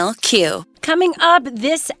 Channel Q. Coming up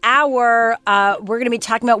this hour, we're going to be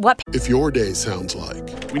talking about what... If your day sounds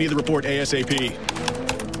like... We need the report ASAP.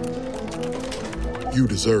 You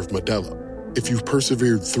deserve Modelo. If you've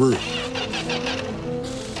persevered through,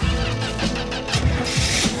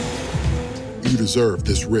 you deserve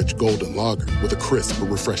this rich golden lager with a crisp but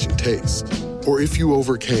refreshing taste. Or if you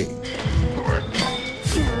overcame. 2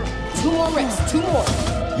 more reps, 2 more.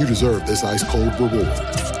 You deserve this ice-cold reward.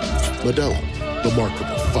 Modelo, the mark of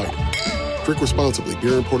a fighter. Drink responsibly.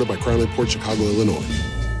 Beer imported by Crown Port Chicago, Illinois.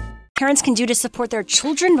 Parents can do to support their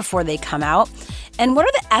children before they come out. And what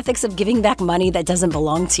are the ethics of giving back money that doesn't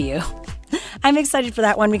belong to you? I'm excited for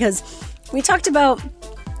that one because we talked about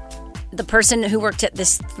the person who worked at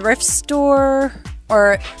this thrift store,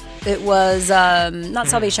 or it was not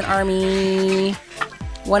Salvation Army,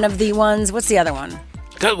 one of the ones. What's the other one?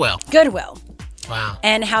 Goodwill. Wow.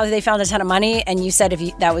 And how they found a ton of money, and you said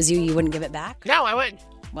if that was you wouldn't give it back? No, I wouldn't.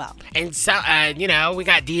 Well. And so, we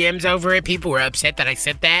got DMs over it. People were upset that I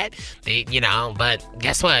said that. But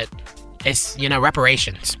guess what? It's,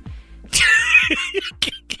 reparations.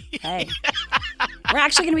 Hey, we're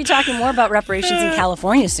actually going to be talking more about reparations in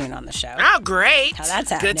California soon on the show. Oh, great. How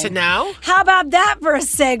that's happening. Good to know. How about that for a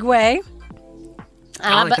segue?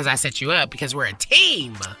 Only because I set you up, because we're a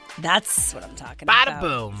team. That's what I'm talking about. Bada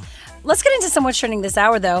boom. Let's get into some What's Trending this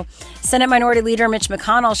hour, though. Senate Minority Leader Mitch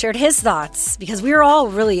McConnell shared his thoughts, because we were all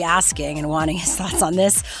really asking and wanting his thoughts on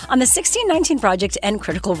this, on the 1619 Project and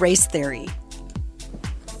critical race theory.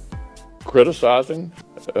 Criticizing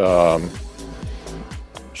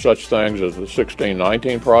such things as the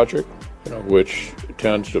 1619 Project, which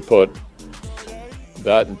tends to put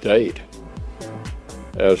that date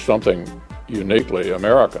as something uniquely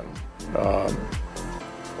American.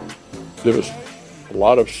 There was a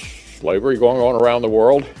lot of slavery going on around the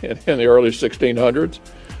world in the early 1600s.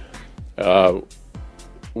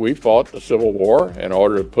 We fought the Civil War in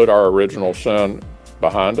order to put our original sin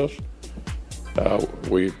behind us.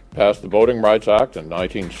 We passed the Voting Rights Act in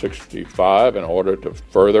 1965 in order to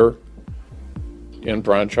further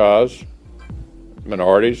enfranchise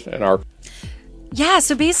minorities in our. Yeah,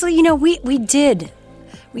 so basically, we did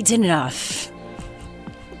enough.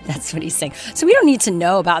 That's what he's saying. So we don't need to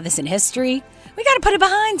know about this in history. We got to put it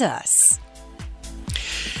behind us.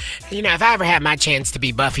 If I ever had my chance to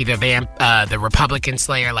be Buffy the Republican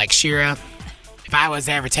Slayer like She-Ra, if I was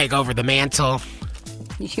to ever take over the mantle,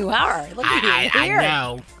 you are. Look at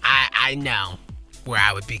you. I know where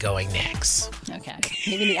I would be going next. Okay,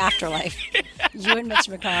 maybe in the afterlife. You and Mitch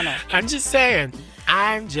McConnell. I'm just saying.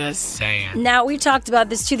 Now, we talked about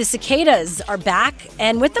this too. The cicadas are back,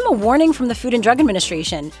 and with them a warning from the Food and Drug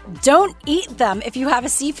Administration. Don't eat them if you have a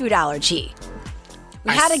seafood allergy.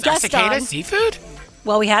 We had a guest cicadas on. Seafood?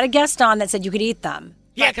 Well, we had a guest on that said you could eat them.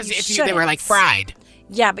 Yeah, because they were like fried.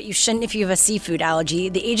 Yeah, but you shouldn't if you have a seafood allergy.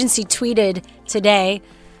 The agency tweeted today,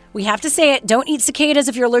 we have to say it, don't eat cicadas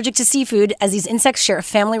if you're allergic to seafood, as these insects share a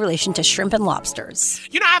family relation to shrimp and lobsters.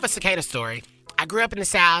 I have a cicada story. I grew up in the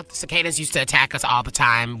South. Cicadas used to attack us all the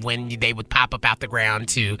time when they would pop up out the ground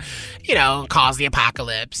to, cause the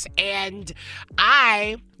apocalypse. And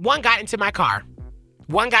one got into my car.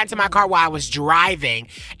 One got into my car while I was driving,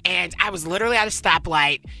 and I was literally at a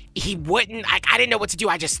stoplight. He wouldn't, I didn't know what to do.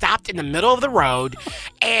 I just stopped in the middle of the road,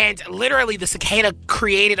 and literally the cicada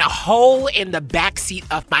created a hole in the back seat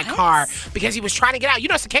of my car because he was trying to get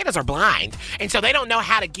out. Cicadas are blind, and so they don't know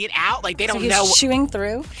how to get out. Like, they don't know. Chewing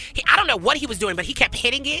through? I don't know what he was doing, but he kept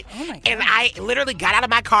hitting it. Oh my God. And I literally got out of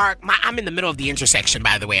my car. I'm in the middle of the intersection,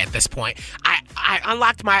 by the way, at this point. I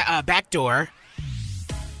unlocked my back door.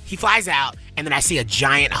 He flies out, and then I see a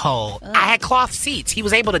giant hole. Oh. I had cloth seats. He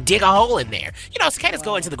was able to dig a hole in there. Cicadas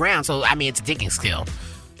go into the ground, so, it's a digging skill.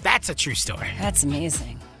 That's a true story. That's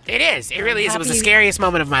amazing. It is. It really is. It was the scariest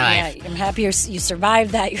moment of my life. Yeah, I'm happy you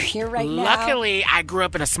survived that. You're here right now. Luckily, I grew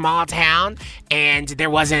up in a small town, and there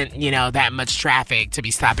wasn't, that much traffic to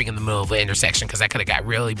be stopping in the middle of the intersection, because I could have got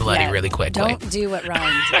really bloody really quickly. Don't do what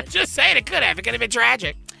Ryan did. Just saying, it could have. It could have been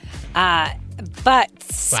tragic. But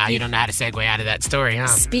wow, you don't know how to segue out of that story, huh?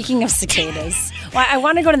 Speaking of cicadas, well, I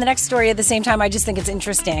want to go to the next story at the same time. I just think it's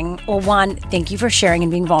interesting. Well, one, thank you for sharing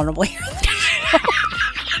and being vulnerable here. I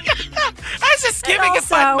was just giving a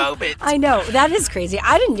fun moment. I know, that is crazy.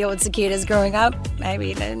 I didn't deal with cicadas growing up.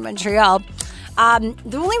 In Montreal. The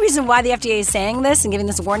only reason why the FDA is saying this and giving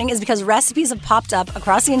this warning is because recipes have popped up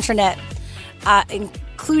across the internet,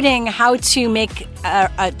 including how to make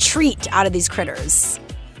a treat out of these critters.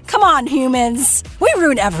 Come on, humans. We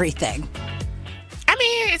ruin everything.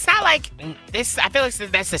 It's not like this. I feel like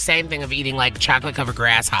that's the same thing of eating like chocolate-covered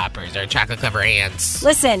grasshoppers or chocolate-covered ants.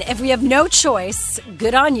 Listen, if we have no choice,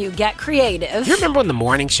 good on you. Get creative. You remember when the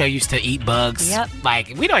morning show used to eat bugs? Yep.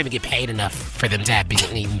 Like, we don't even get paid enough for them to have been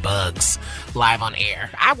eating bugs live on air.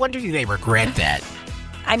 I wonder if they regret that.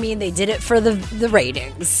 They did it for the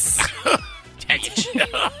ratings.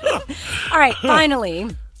 All right, finally,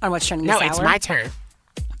 on What's Trending this hour. No, it's my turn.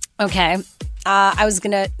 Okay. I was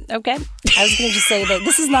gonna just say that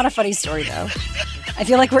this is not a funny story, though. I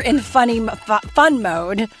feel like we're in fun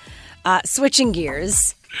mode. Switching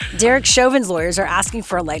gears, Derek Chauvin's lawyers are asking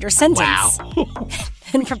for a lighter sentence. Wow.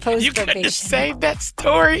 And proposed you probation. You could have saved that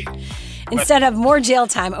story. Instead of more jail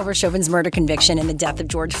time over Chauvin's murder conviction and the death of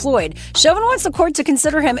George Floyd, Chauvin wants the court to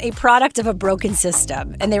consider him a product of a broken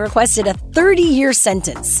system, and they requested a 30-year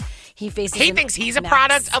sentence. He thinks he's a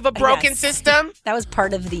product of a broken system? That was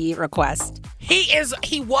part of the request. He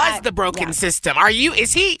was the broken system. He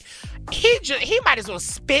might as well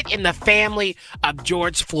spit in the family of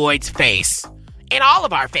George Floyd's face. In all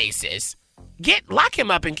of our faces. Lock him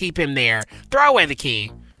up and keep him there. Throw away the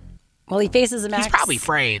key. Well, he faces a max. He's probably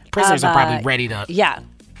afraid. Prisoners are probably ready to. Yeah.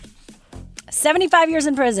 75 years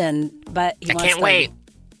in prison, but I can't wait.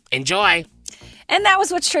 Enjoy. And that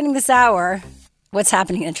was What's Trending this hour. What's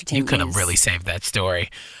happening in entertainment? You could have really saved that story.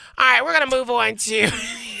 All right, we're going to move on to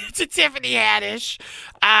Tiffany Haddish,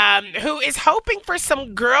 who is hoping for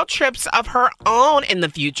some girl trips of her own in the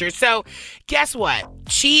future. So guess what?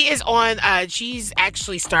 She's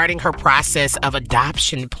actually starting her process of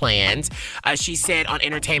adoption plans. She said on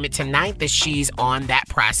Entertainment Tonight that she's on that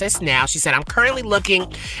process now. She said, I'm currently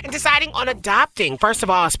looking and deciding on adopting. First of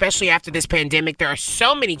all, especially after this pandemic, there are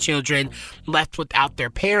so many children left without their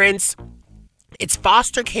parents. It's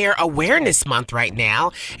Foster Care Awareness Month right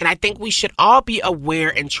now, and I think we should all be aware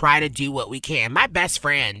and try to do what we can. My best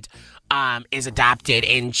friend is adopted,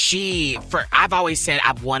 and I've always said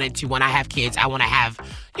I've wanted to, when I have kids, I want to have,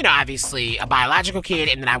 obviously a biological kid,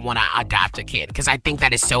 and then I want to adopt a kid because I think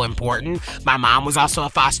that is so important. My mom was also a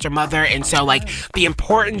foster mother, and so like the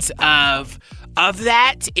importance of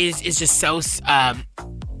that is just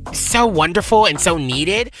so wonderful and so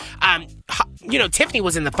needed. Tiffany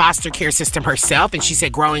was in the foster care system herself, and she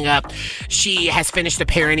said growing up, she has finished the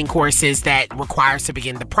parenting courses that requires to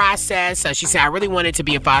begin the process. So she said, I really wanted to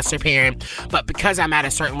be a foster parent, but because I'm at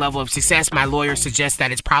a certain level of success, my lawyer suggests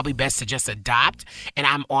that it's probably best to just adopt, and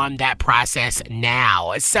I'm on that process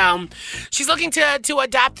now. So she's looking to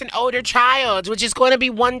adopt an older child, which is going to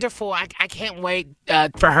be wonderful. I can't wait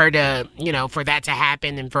for her to, for that to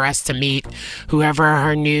happen and for us to meet whoever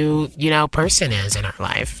her new, person is in her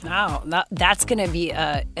life. Oh, that's going to be,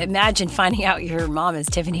 imagine finding out your mom is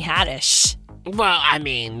Tiffany Haddish. Well, I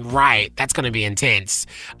mean, right. That's going to be intense.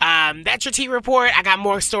 That's your Tea Report. I got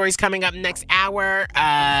more stories coming up next hour.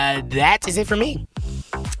 That is it for me.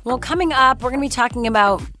 Well, coming up, we're going to be talking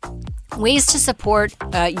about ways to support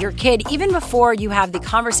your kid even before you have the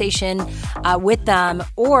conversation with them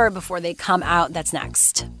or before they come out. That's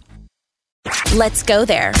next. Let's go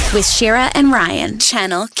there with Shira and Ryan,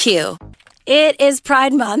 Channel Q. It is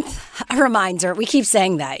Pride Month. A reminder. We keep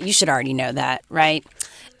saying that. You should already know that, right?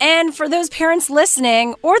 And for those parents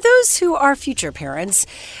listening or those who are future parents,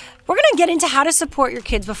 we're going to get into how to support your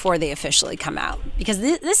kids before they officially come out. Because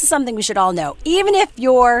this is something we should all know. Even if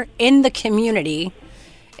you're in the community,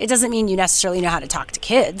 it doesn't mean you necessarily know how to talk to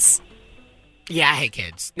kids. Yeah, I hate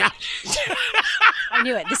kids. No. I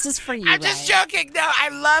knew it. This is for you, I'm just joking. No, I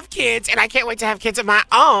love kids, and I can't wait to have kids of my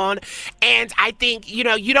own. And I think, you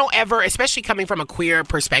don't ever, especially coming from a queer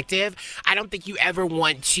perspective, I don't think you ever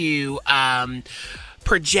want to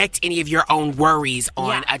project any of your own worries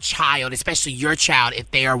on a child, especially your child, if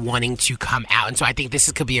they are wanting to come out. And so I think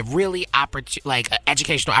this could be a really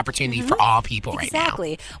educational opportunity for all people right now.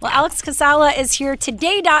 Exactly. Well, Alex Casala is here,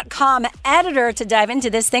 Today.com editor, to dive into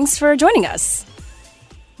this. Thanks for joining us.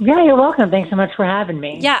 Yeah, you're welcome. Thanks so much for having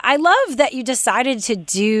me. Yeah, I love that you decided to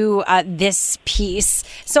do this piece.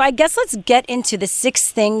 So I guess let's get into the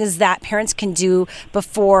 6 things that parents can do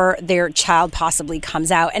before their child possibly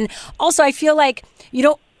comes out. And also, I feel like you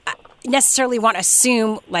don't necessarily want to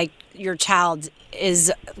assume like your child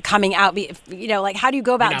is coming out. How do you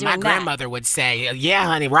go about doing that? My grandmother would say, yeah,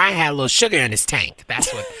 honey, Ryan had a little sugar in his tank. That's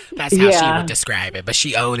how she would describe it. But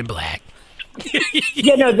she old and black.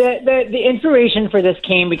 The inspiration for this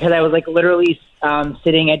came because I was literally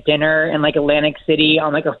sitting at dinner in Atlantic City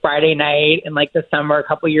on a Friday night in the summer a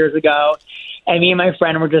couple years ago, and me and my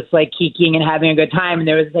friend were just kikiing and having a good time, and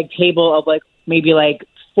there was this table of maybe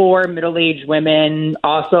 4 middle-aged women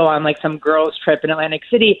also on some girls trip in Atlantic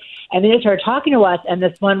City, and they started talking to us, and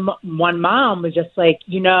this one mom was just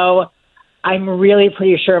I'm really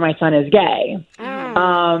pretty sure my son is gay,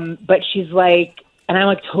 but she's and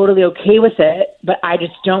I'm totally okay with it, but I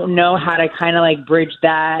just don't know how to kind of bridge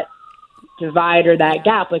that divide or that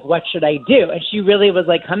gap. What should I do? And she really was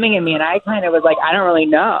coming at me, and I kind of was I don't really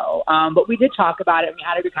know. But we did talk about it, and we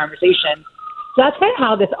had a good conversation. So that's kind of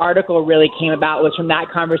how this article really came about, was from that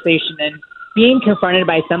conversation and being confronted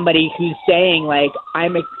by somebody who's saying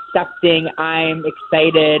I'm accepting, I'm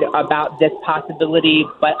excited about this possibility,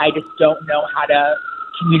 but I just don't know how to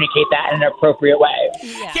communicate that in an appropriate way.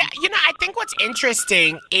 Yeah, I think what's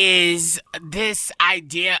interesting is this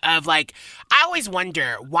idea of I always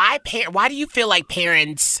wonder why do you feel like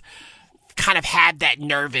parents kind of have that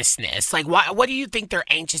nervousness? What do you think they're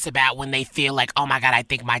anxious about when they feel oh my God, I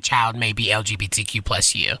think my child may be LGBTQ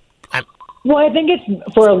plus you? Well, I think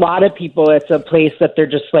it's, for a lot of people, it's a place that they're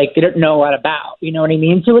just they don't know a lot about. You know what I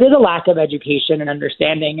mean? So it is a lack of education and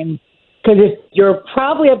understanding. And because if you're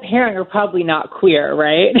probably a parent, you're probably not queer,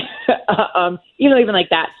 right? Even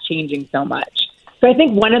that's changing so much. So I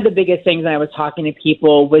think one of the biggest things when I was talking to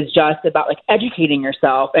people was just about educating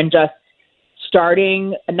yourself and just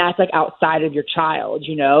starting, and that's outside of your child,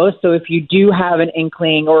 So if you do have an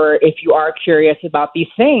inkling, or if you are curious about these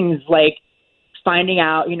things, finding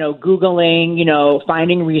out, Googling,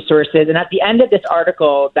 finding resources. And at the end of this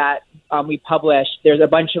article that we published, there's a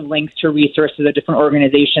bunch of links to resources of different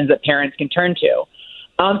organizations that parents can turn to.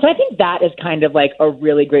 So I think that is kind of a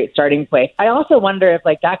really great starting place. I also wonder if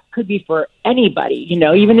that could be for anybody,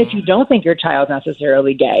 even if you don't think your child's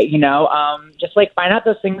necessarily gay, just find out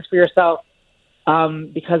those things for yourself.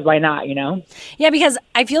 Because why not, Yeah, because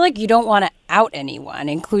I feel you don't want to out anyone,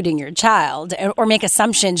 including your child, or make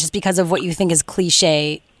assumptions just because of what you think is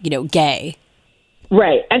cliche, gay.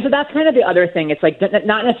 Right. And so that's kind of the other thing. It's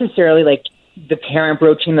not necessarily the parent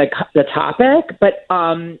broaching the topic. But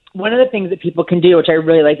one of the things that people can do, which I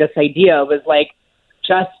really like this idea of, is like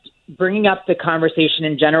just bringing up the conversation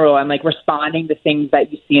in general and like responding to things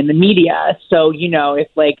that you see in the media. So, you know, if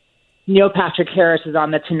like Neil Patrick Harris is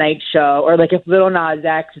on The Tonight Show, or like if Lil Nas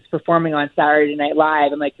X is performing on Saturday Night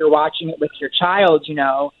Live and like you're watching it with your child, you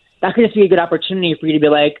know, that could just be a good opportunity for you to be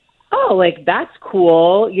like, oh, like that's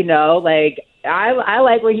cool, you know, like I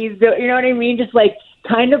like what he's doing, you know what I mean? Just like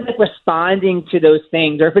kind of like responding to those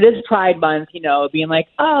things. Or if it is Pride Month, you know, being like,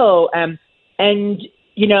 oh, and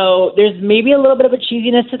you know, there's maybe a little bit of a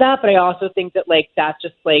cheesiness to that, but I also think that like that's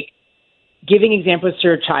just like giving examples to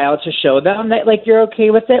your child to show them that like you're okay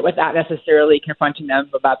with it without necessarily confronting them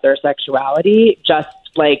about their sexuality. Just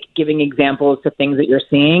like giving examples to things that you're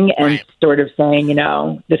seeing and sort of saying, you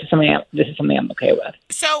know, this is something I'm okay with.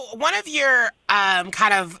 So one of your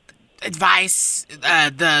kind of advice,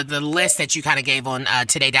 the list that you kind of gave on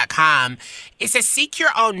today.com, it says seek your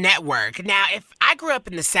own network. Now, if I grew up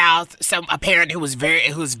in the South, a parent who was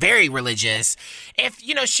very religious, if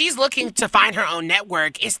you know she's looking to find her own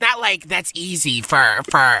network, it's not like that's easy for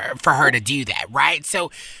her to do that, right?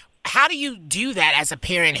 So how do you do that as a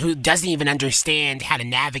parent who doesn't even understand how to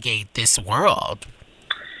navigate this world?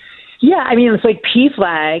 Yeah, I mean, it's like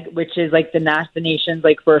PFLAG, which is like the nation's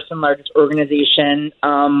like first and largest organization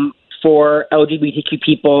for LGBTQ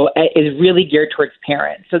people, is really geared towards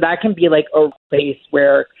parents. So that can be like a place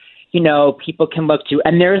where, you know, people can look to.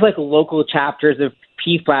 And there's like local chapters of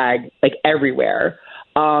PFLAG like everywhere.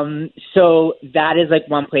 So that is like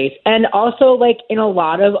one place. And also like in a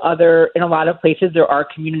lot of places there are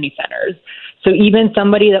community centers. So even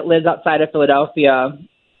somebody that lives outside of Philadelphia,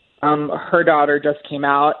 her daughter just came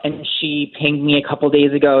out and she pinged me a couple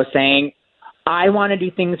days ago saying, I want to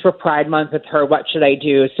do things for Pride Month with her. What should I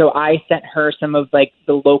do? So I sent her some of like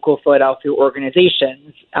the local Philadelphia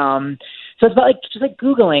organizations. So it's about like just like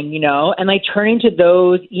Googling, you know, and like turning to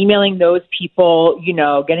those, emailing those people, you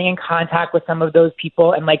know, getting in contact with some of those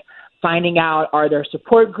people and like finding out, are there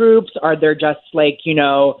support groups? Are there just like, you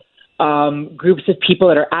know, groups of people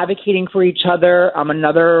that are advocating for each other?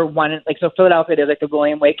 Another one, like, so Philadelphia, there's like the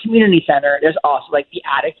William Way Community Center. There's also like the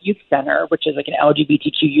Attic Youth Center, which is like an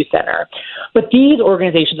LGBTQ youth center. But these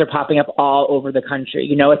organizations are popping up all over the country.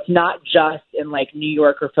 You know, it's not just in like New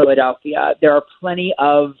York or Philadelphia. There are plenty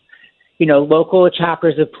of, you know, local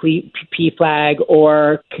chapters of PFLAG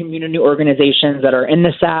or community organizations that are in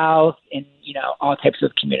the South, in, you know, all types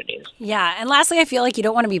of communities. Yeah. And lastly, I feel like you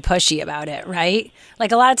don't want to be pushy about it, right?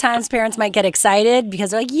 Like a lot of times parents might get excited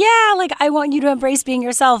because they're like, yeah, like I want you to embrace being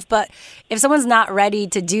yourself. But if someone's not ready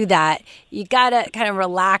to do that, you got to kind of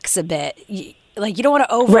relax a bit. You don't want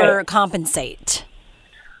to overcompensate.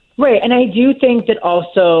 Right. And I do think that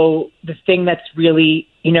also the thing that's really,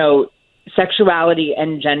 you know, sexuality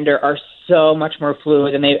and gender are so much more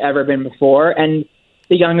fluid than they've ever been before. And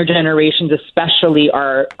the younger generations especially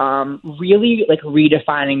are really like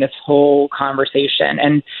redefining this whole conversation.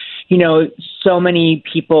 And, you know, so many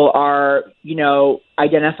people are, you know,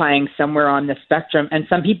 identifying somewhere on the spectrum. And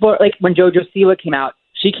some people are, like when JoJo Siwa came out,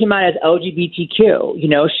 she came out as LGBTQ. You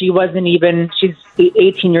know, she's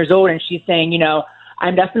 18 years old and she's saying, you know,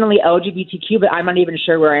 I'm definitely LGBTQ, but I'm not even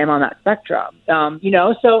sure where I am on that spectrum. You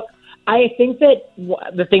know, so I think that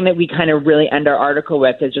the thing that we kind of really end our article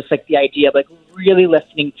with is just like the idea of like really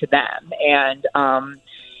listening to them. And,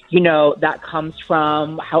 you know, that comes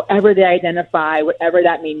from however they identify, whatever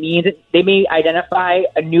that may mean. They may identify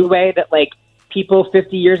a new way that like people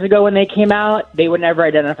 50 years ago when they came out, they would never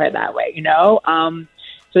identify that way, you know?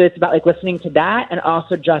 So it's about like listening to that and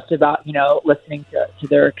also just about, you know, listening to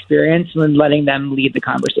their experience and letting them lead the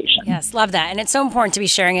conversation. Yes, love that. And it's so important to be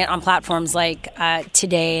sharing it on platforms like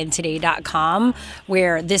Today and Today.com,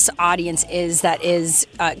 where this audience is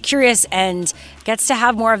curious and gets to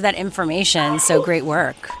have more of that information. So great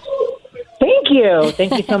work. Thank you.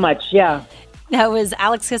 Thank you so much. Yeah. That was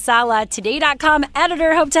Alex Casala, Today.com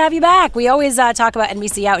editor. Hope to have you back. We always talk about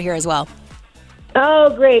NBC Out here as well.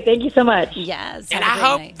 Oh, great. Thank you so much. Yes. And I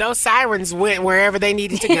hope those sirens went wherever they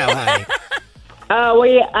needed to go, honey. Well,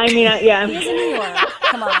 yeah, I mean, yeah. He's in New York.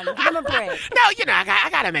 Come on, give him a break. No, you know, I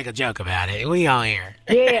got to make a joke about it. We all here.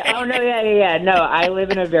 Yeah. Oh, no, yeah. No, I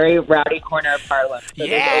live in a very rowdy corner of Harlem. So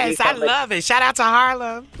yes, I love it. Shout out to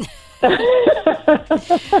Harlem.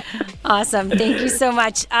 Awesome. Thank you so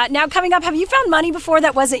much. Now, coming up, have you found money before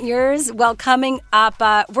that wasn't yours? Well, coming up,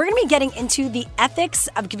 we're going to be getting into the ethics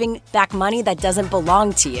of giving back money that doesn't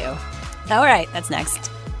belong to you. All right, that's next.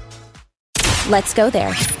 Let's go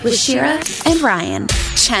there with Shira and Ryan.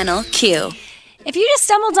 Channel Q. If you just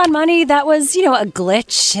stumbled on money that was, you know, a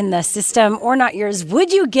glitch in the system or not yours,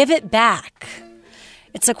 would you give it back?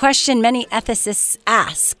 It's a question many ethicists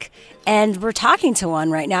ask, and we're talking to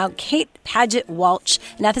one right now. Kate Paget Walsh,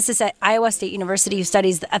 an ethicist at Iowa State University who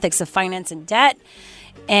studies the ethics of finance and debt.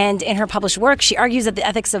 And in her published work, she argues that the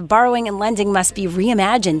ethics of borrowing and lending must be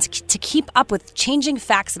reimagined to keep up with changing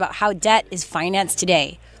facts about how debt is financed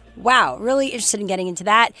today. Wow, really interested in getting into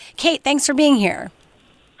that. Kate, thanks for being here.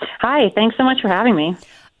 Hi, thanks so much for having me.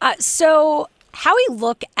 So how we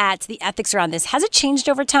look at the ethics around this, has it changed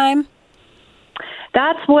over time?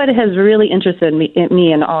 That's what has really interested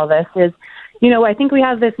me in all this is, I think we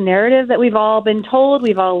have this narrative that we've all been told,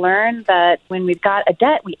 we've all learned that when we've got a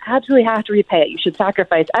debt, we absolutely have to repay it. You should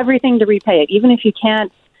sacrifice everything to repay it. Even if you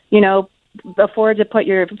can't, afford to put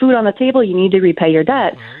your food on the table, you need to repay your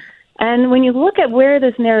debt. And when you look at where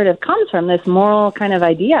this narrative comes from, this moral kind of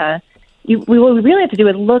idea, what we really have to do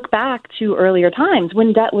is look back to earlier times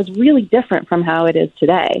when debt was really different from how it is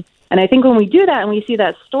today. And I think when we do that and we see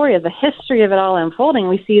that story of the history of it all unfolding,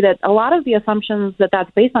 we see that a lot of the assumptions that that's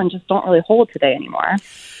based on just don't really hold today anymore.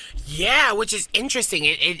 Yeah, which is interesting.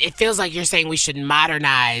 It feels like you're saying we should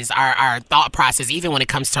modernize our thought process, even when it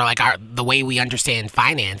comes to the way we understand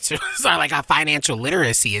finance, so like our financial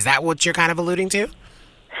literacy. Is that what you're kind of alluding to?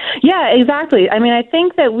 Yeah, exactly. I mean, I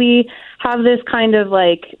think that we have this kind of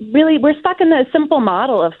really, we're stuck in the simple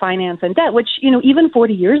model of finance and debt, which, even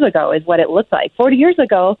 40 years ago is what it looked like. 40 years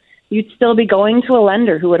ago, you'd still be going to a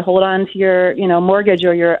lender who would hold on to your, mortgage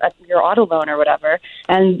or your auto loan or whatever,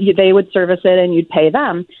 and they would service it and you'd pay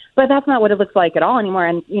them. But that's not what it looks like at all anymore.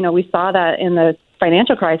 And, we saw that in the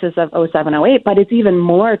financial crisis of 07-08, but it's even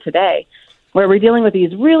more today, where we're dealing with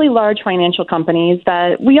these really large financial companies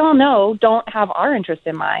that we all know don't have our interest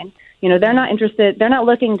in mind. They're not interested. They're not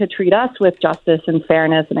looking to treat us with justice and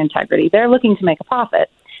fairness and integrity. They're looking to make a profit.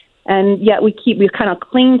 And yet we kind of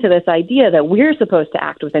cling to this idea that we're supposed to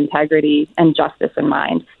act with integrity and justice in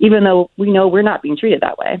mind, even though we know we're not being treated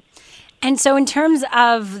that way. And so in terms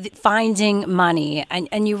of finding money,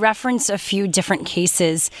 and you reference a few different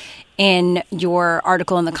cases in your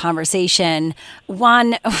article in The Conversation.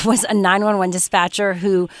 One was a 911 dispatcher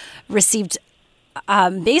who received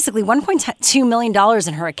basically $1.2 million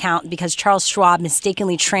in her account because Charles Schwab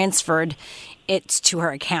mistakenly transferred it to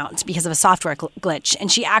her account because of a software glitch.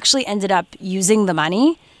 And she actually ended up using the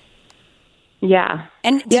money. Yeah.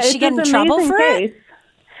 And did she get in trouble for it?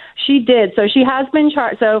 She did. So she has been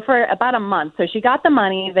charged. So for about a month. So she got the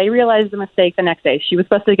money. They realized the mistake the next day. She was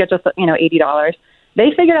supposed to get just, $80.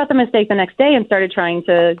 They figured out the mistake the next day and started trying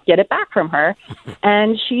to get it back from her.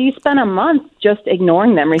 And she spent a month just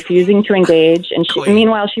ignoring them, refusing to engage. And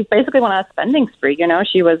meanwhile, she basically went on a spending spree.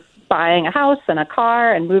 She was buying a house and a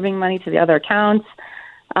car and moving money to the other accounts.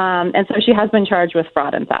 And so she has been charged with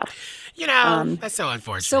fraud and theft. That's so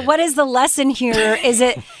unfortunate. So what is the lesson here? Is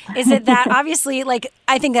it that obviously,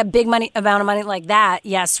 I think a big amount of money like that,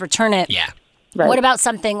 yes, return it. Yeah. Right. What about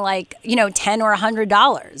something like, $10 or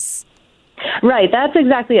 $100? Right. That's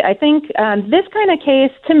exactly it. I think this kind of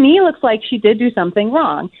case, to me, looks like she did do something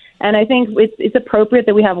wrong. And I think it's appropriate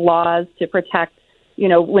that we have laws to protect,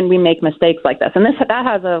 when we make mistakes like this. And that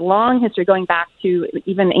has a long history going back to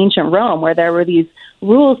even ancient Rome, where there were these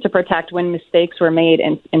rules to protect when mistakes were made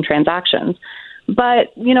in transactions.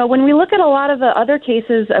 But, when we look at a lot of the other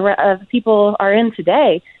cases people are in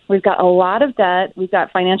today, we've got a lot of debt. We've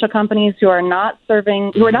got financial companies who are not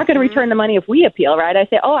going to return the money if we appeal, right? I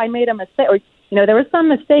say, I made a mistake, or, there was some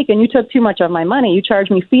mistake and you took too much of my money. You charged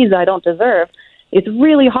me fees I don't deserve. It's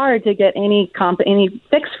really hard to get any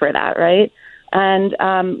fix for that, right? And,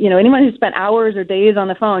 anyone who spent hours or days on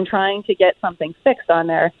the phone trying to get something fixed on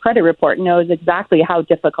their credit report knows exactly how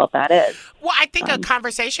difficult that is. Well, I think a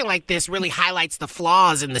conversation like this really highlights the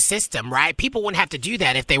flaws in the system, right? People wouldn't have to do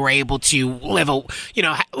that if they were able to live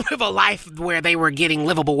a life where they were getting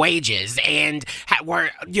livable wages and were,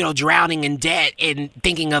 drowning in debt and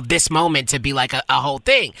thinking of this moment to be like a whole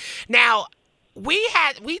thing. Now,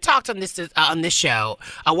 we talked on this show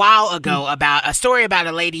a while ago about a story about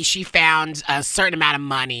a lady. She found a certain amount of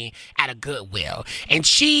money at a Goodwill, and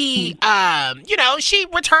she she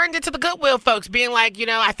returned it to the Goodwill folks, being like,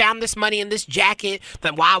 I found this money in this jacket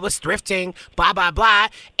that while I was thrifting, blah blah blah,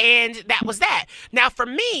 and that was that. Now for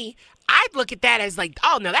me, I'd look at that as like,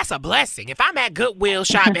 oh no, that's a blessing. If I'm at Goodwill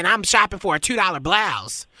shopping, I'm shopping for a $2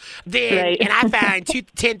 blouse, then and I find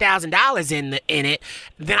 $10,000 in it,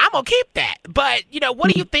 then I'm gonna keep that. But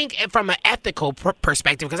what do you think from an ethical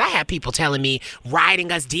perspective? Because I have people telling me,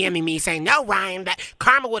 writing us, DMing me, saying, "No, Ryan, that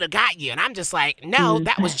karma would have got you," and I'm just like, no,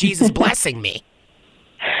 that was Jesus blessing me.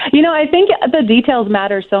 I think the details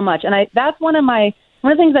matter so much, and that's one of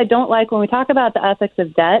the things I don't like when we talk about the ethics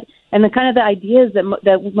of debt and the kind of the ideas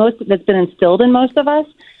that's been instilled in most of us.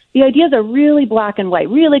 the ideas are really black and white,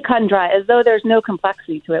 really cut and dry, as though there's no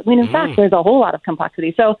complexity to it, when in fact there's a whole lot of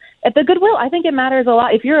complexity. So at the Goodwill, I think it matters a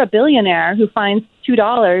lot. If you're a billionaire who finds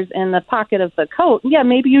 $2 in the pocket of the coat, yeah,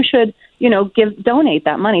 maybe you should, donate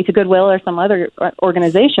that money to Goodwill or some other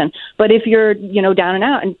organization. But if you're, down and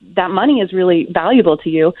out and that money is really valuable to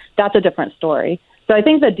you, that's a different story. So I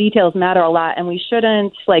think the details matter a lot, and we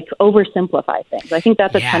shouldn't oversimplify things. I think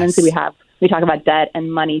that's a tendency we have. We talk about debt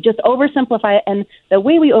and money, just oversimplify it. And the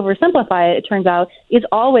way we oversimplify it, it turns out, is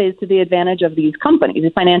always to the advantage of these companies,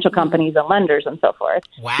 these financial companies and lenders and so forth.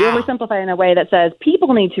 Wow. We oversimplify in a way that says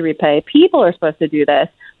people need to repay, people are supposed to do this,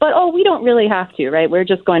 but, we don't really have to, right? We're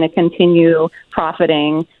just going to continue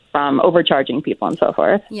profiting from overcharging people and so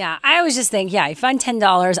forth. Yeah, I always just think, I find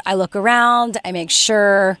 $10, I look around, I make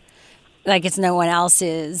sure it's no one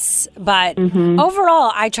else's. But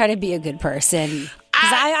overall, I try to be a good person.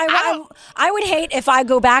 Because I would hate if I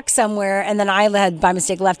go back somewhere and then I had by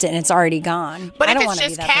mistake left it and it's already gone. But I if don't it's want to be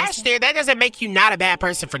just that cash person. there, that doesn't make you not a bad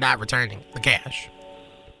person for not returning the cash.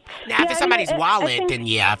 Now, if it's somebody's wallet, then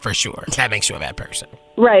yeah, for sure. That makes you a bad person.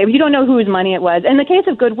 Right. If you don't know whose money it was. In the case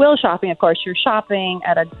of Goodwill shopping, of course, you're shopping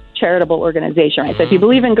at a charitable organization, right? So if you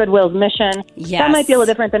believe in Goodwill's mission, that might be a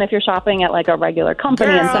little different than if you're shopping at a regular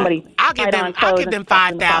company and somebody I'll give them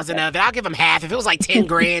 5,000 of it. I'll give them half. If it was like 10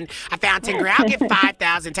 grand, I found 10 grand. I'll give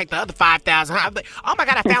 5,000, take the other 5,000. Oh my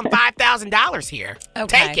God, I found $5,000 here.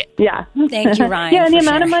 Okay. Take it. Yeah. Thank you, Ryan. Yeah, and the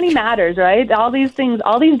amount of money matters, right? All these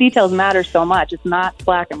details matter so much. It's not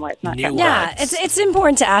black and white. It's not it's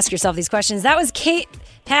important to ask yourself these questions. That was Kate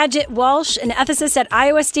Paget Walsh, an ethicist at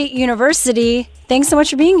Iowa State University. Thanks so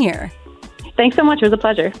much for being here. Thanks so much. It was a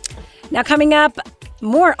pleasure. Now, coming up,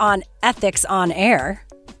 more on ethics on air.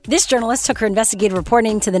 This journalist took her investigative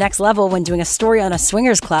reporting to the next level when doing a story on a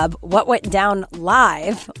swingers club. What went down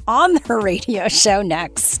live on her radio show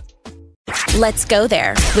next. Let's go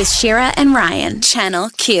there with Shira and Ryan, Channel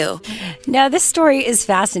Q. Now, this story is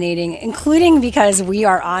fascinating, including because we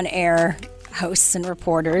are on-air hosts and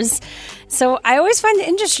reporters. So I always find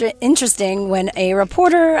it interesting when a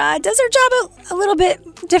reporter does her job a little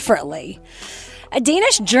bit differently. A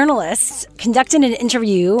Danish journalist conducted an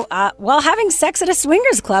interview while having sex at a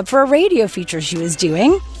swingers club for a radio feature she was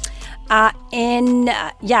doing in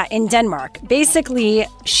Denmark. Basically,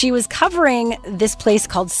 she was covering this place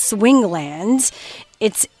called Swingland.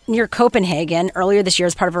 It's near Copenhagen. Earlier this year,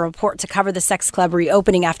 as part of a report to cover the sex club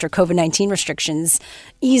reopening after COVID-19 restrictions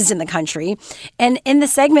eased in the country. And in the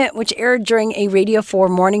segment, which aired during a Radio 4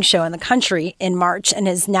 morning show in the country in March and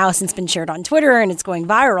has now since been shared on Twitter and it's going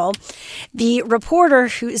viral, the reporter,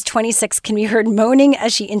 who is 26, can be heard moaning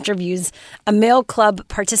as she interviews a male club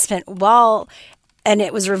participant and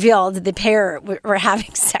it was revealed the pair were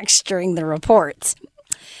having sex during the report.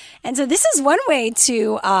 And so this is one way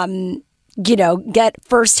to get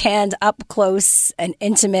firsthand, up close and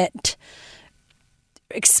intimate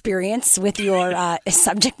experience with your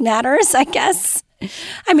subject matters, I guess.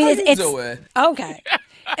 I mean, it's okay.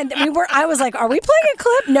 And I was like, are we playing a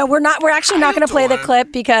clip? No, we're not. We're actually not going to play the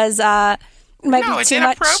clip because it might be too much. It's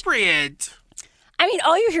inappropriate. I mean,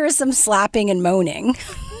 all you hear is some slapping and moaning.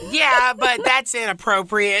 Yeah, but that's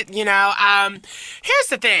inappropriate. Here's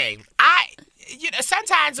the thing.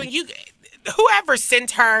 Sometimes when whoever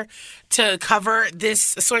sent her to cover this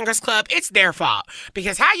swingers club, it's their fault.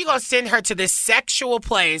 Because how you gonna send her to this sexual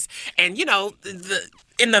place and,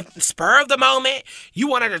 in the spur of the moment, you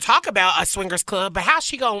want her to talk about a swingers club, but how's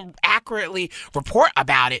she gonna accurately report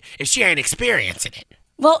about it if she ain't experiencing it?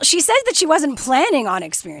 Well, she said that she wasn't planning on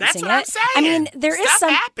experiencing it. That's what I'm saying. I mean,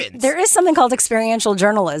 happens. There is something called experiential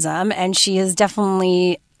journalism, and she has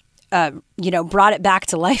definitely brought it back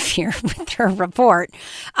to life here with her report.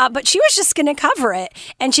 But she was just going to cover it.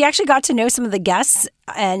 And she actually got to know some of the guests,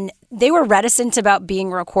 and they were reticent about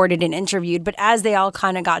being recorded and interviewed. But as they all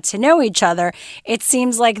kind of got to know each other, it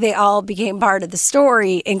seems like they all became part of the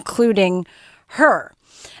story, including her.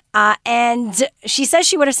 And she says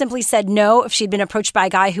she would have simply said no if she'd been approached by a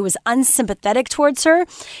guy who was unsympathetic towards her.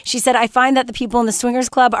 She said, I find that the people in the swingers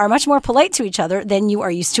club are much more polite to each other than you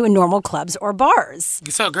are used to in normal clubs or bars.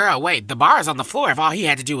 So, girl, wait, the bar is on the floor if all he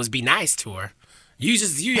had to do was be nice to her. You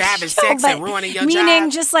having sex and ruining your job.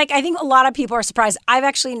 Meaning, just like, I think a lot of people are surprised. I've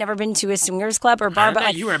actually never been to a swingers club or bar,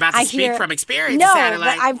 but you were about to speak from experience. No,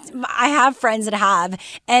 but I have friends that have,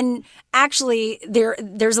 and actually,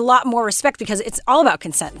 there's a lot more respect because it's all about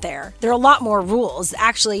consent there. There are a lot more rules.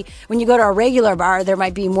 Actually, when you go to a regular bar, there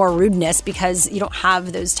might be more rudeness because you don't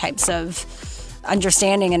have those types of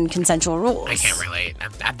understanding and consensual rules. I can't relate.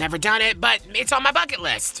 I've never done it, but it's on my bucket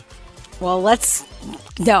list. Well, we're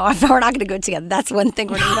not going to go together. That's one thing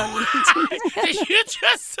we're not going to do. You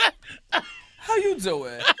just How you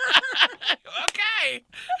doing? Okay.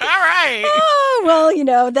 All right. Oh,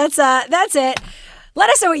 well, that's it. Let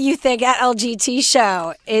us know what you think at LGT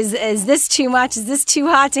Show. Is this too much? Is this too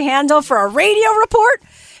hot to handle for a radio report?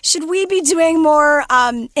 Should we be doing more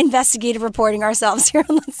investigative reporting ourselves here?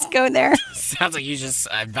 Let's go there. Sounds like you just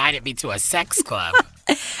invited me to a sex club.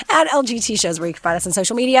 At LGT Shows, where you can find us on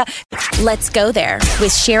social media. Let's go there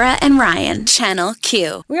with Shira and Ryan, Channel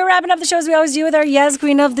Q. We are wrapping up the show as we always do with our Yes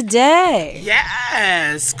Queen of the Day.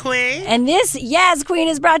 Yes, Queen. And this Yes Queen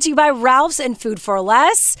is brought to you by Ralph's and Food for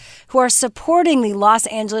Less, who are supporting the Los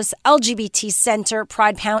Angeles LGBT Center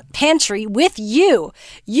Pride Pantry with you.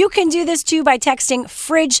 You can do this too by texting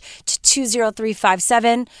FRIDGE to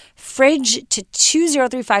 20357, FRIDGE to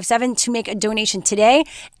 20357 to make a donation today.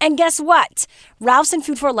 And guess what? Ralph's and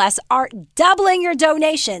Food for Less are doubling your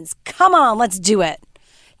donations. Come on, let's do it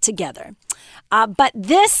together. But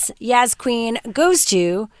this Yaz Queen goes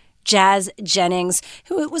to Jazz Jennings,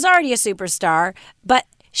 who was already a superstar, but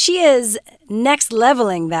she is next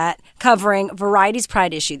leveling that, covering Variety's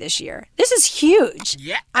Pride issue this year. This is huge.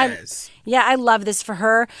 Yes. I love this for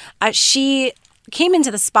her. She came into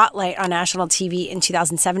the spotlight on national TV in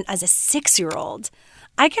 2007 as a 6-year-old.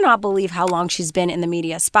 I cannot believe how long she's been in the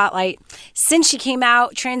media spotlight. Since she came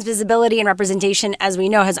out, trans visibility and representation, as we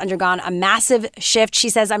know, has undergone a massive shift. She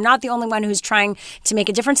says, I'm not the only one who's trying to make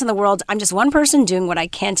a difference in the world. I'm just one person doing what I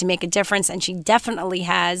can to make a difference, and she definitely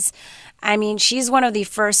has. I mean, she's one of the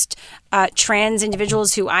first trans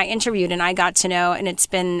individuals who I interviewed and I got to know, and it's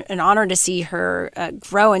been an honor to see her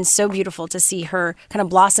grow, and so beautiful to see her kind of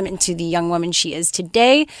blossom into the young woman she is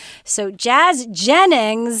today. So Jazz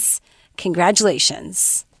Jennings,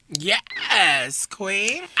 congratulations. Yes,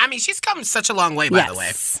 Queen. I mean, she's come such a long way, by the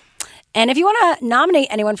way. And if you want to nominate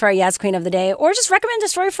anyone for our Yaz Queen of the Day, or just recommend a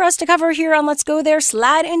story for us to cover here on Let's Go There,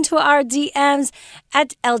 slide into our DMs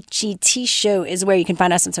at LGT Show is where you can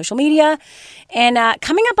find us on social media. And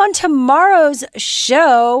coming up on tomorrow's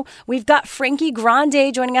show, we've got Frankie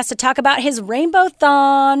Grande joining us to talk about his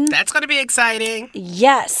Rainbow-thon. That's going to be exciting.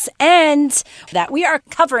 Yes, and that we are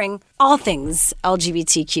covering all things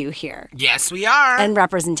LGBTQ here. Yes, we are. And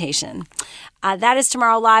representation. That is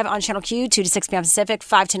tomorrow live on Channel Q, 2 to 6 p.m. Pacific,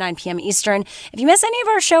 5 to 9 p.m. Eastern. If you miss any of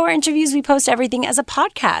our show or interviews, we post everything as a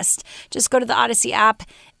podcast. Just go to the Odyssey app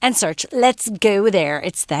and search Let's Go There.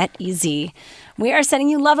 It's that easy. We are sending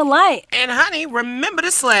you love and light. And honey, remember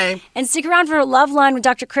to slay. And stick around for Love Line with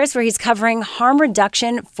Dr. Chris, where he's covering harm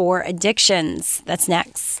reduction for addictions. That's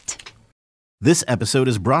next. This episode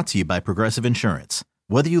is brought to you by Progressive Insurance.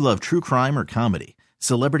 Whether you love true crime or comedy,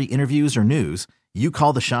 celebrity interviews or news, you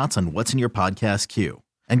call the shots on what's in your podcast queue.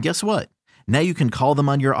 And guess what? Now you can call them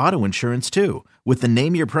on your auto insurance too, with the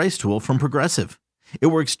Name Your Price tool from Progressive. It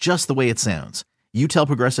works just the way it sounds. You tell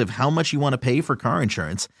Progressive how much you want to pay for car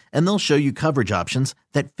insurance, and they'll show you coverage options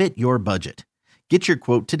that fit your budget. Get your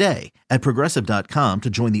quote today at Progressive.com to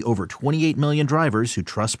join the over 28 million drivers who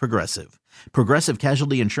trust Progressive. Progressive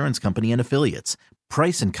Casualty Insurance Company and Affiliates.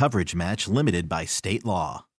 Price and coverage match limited by state law.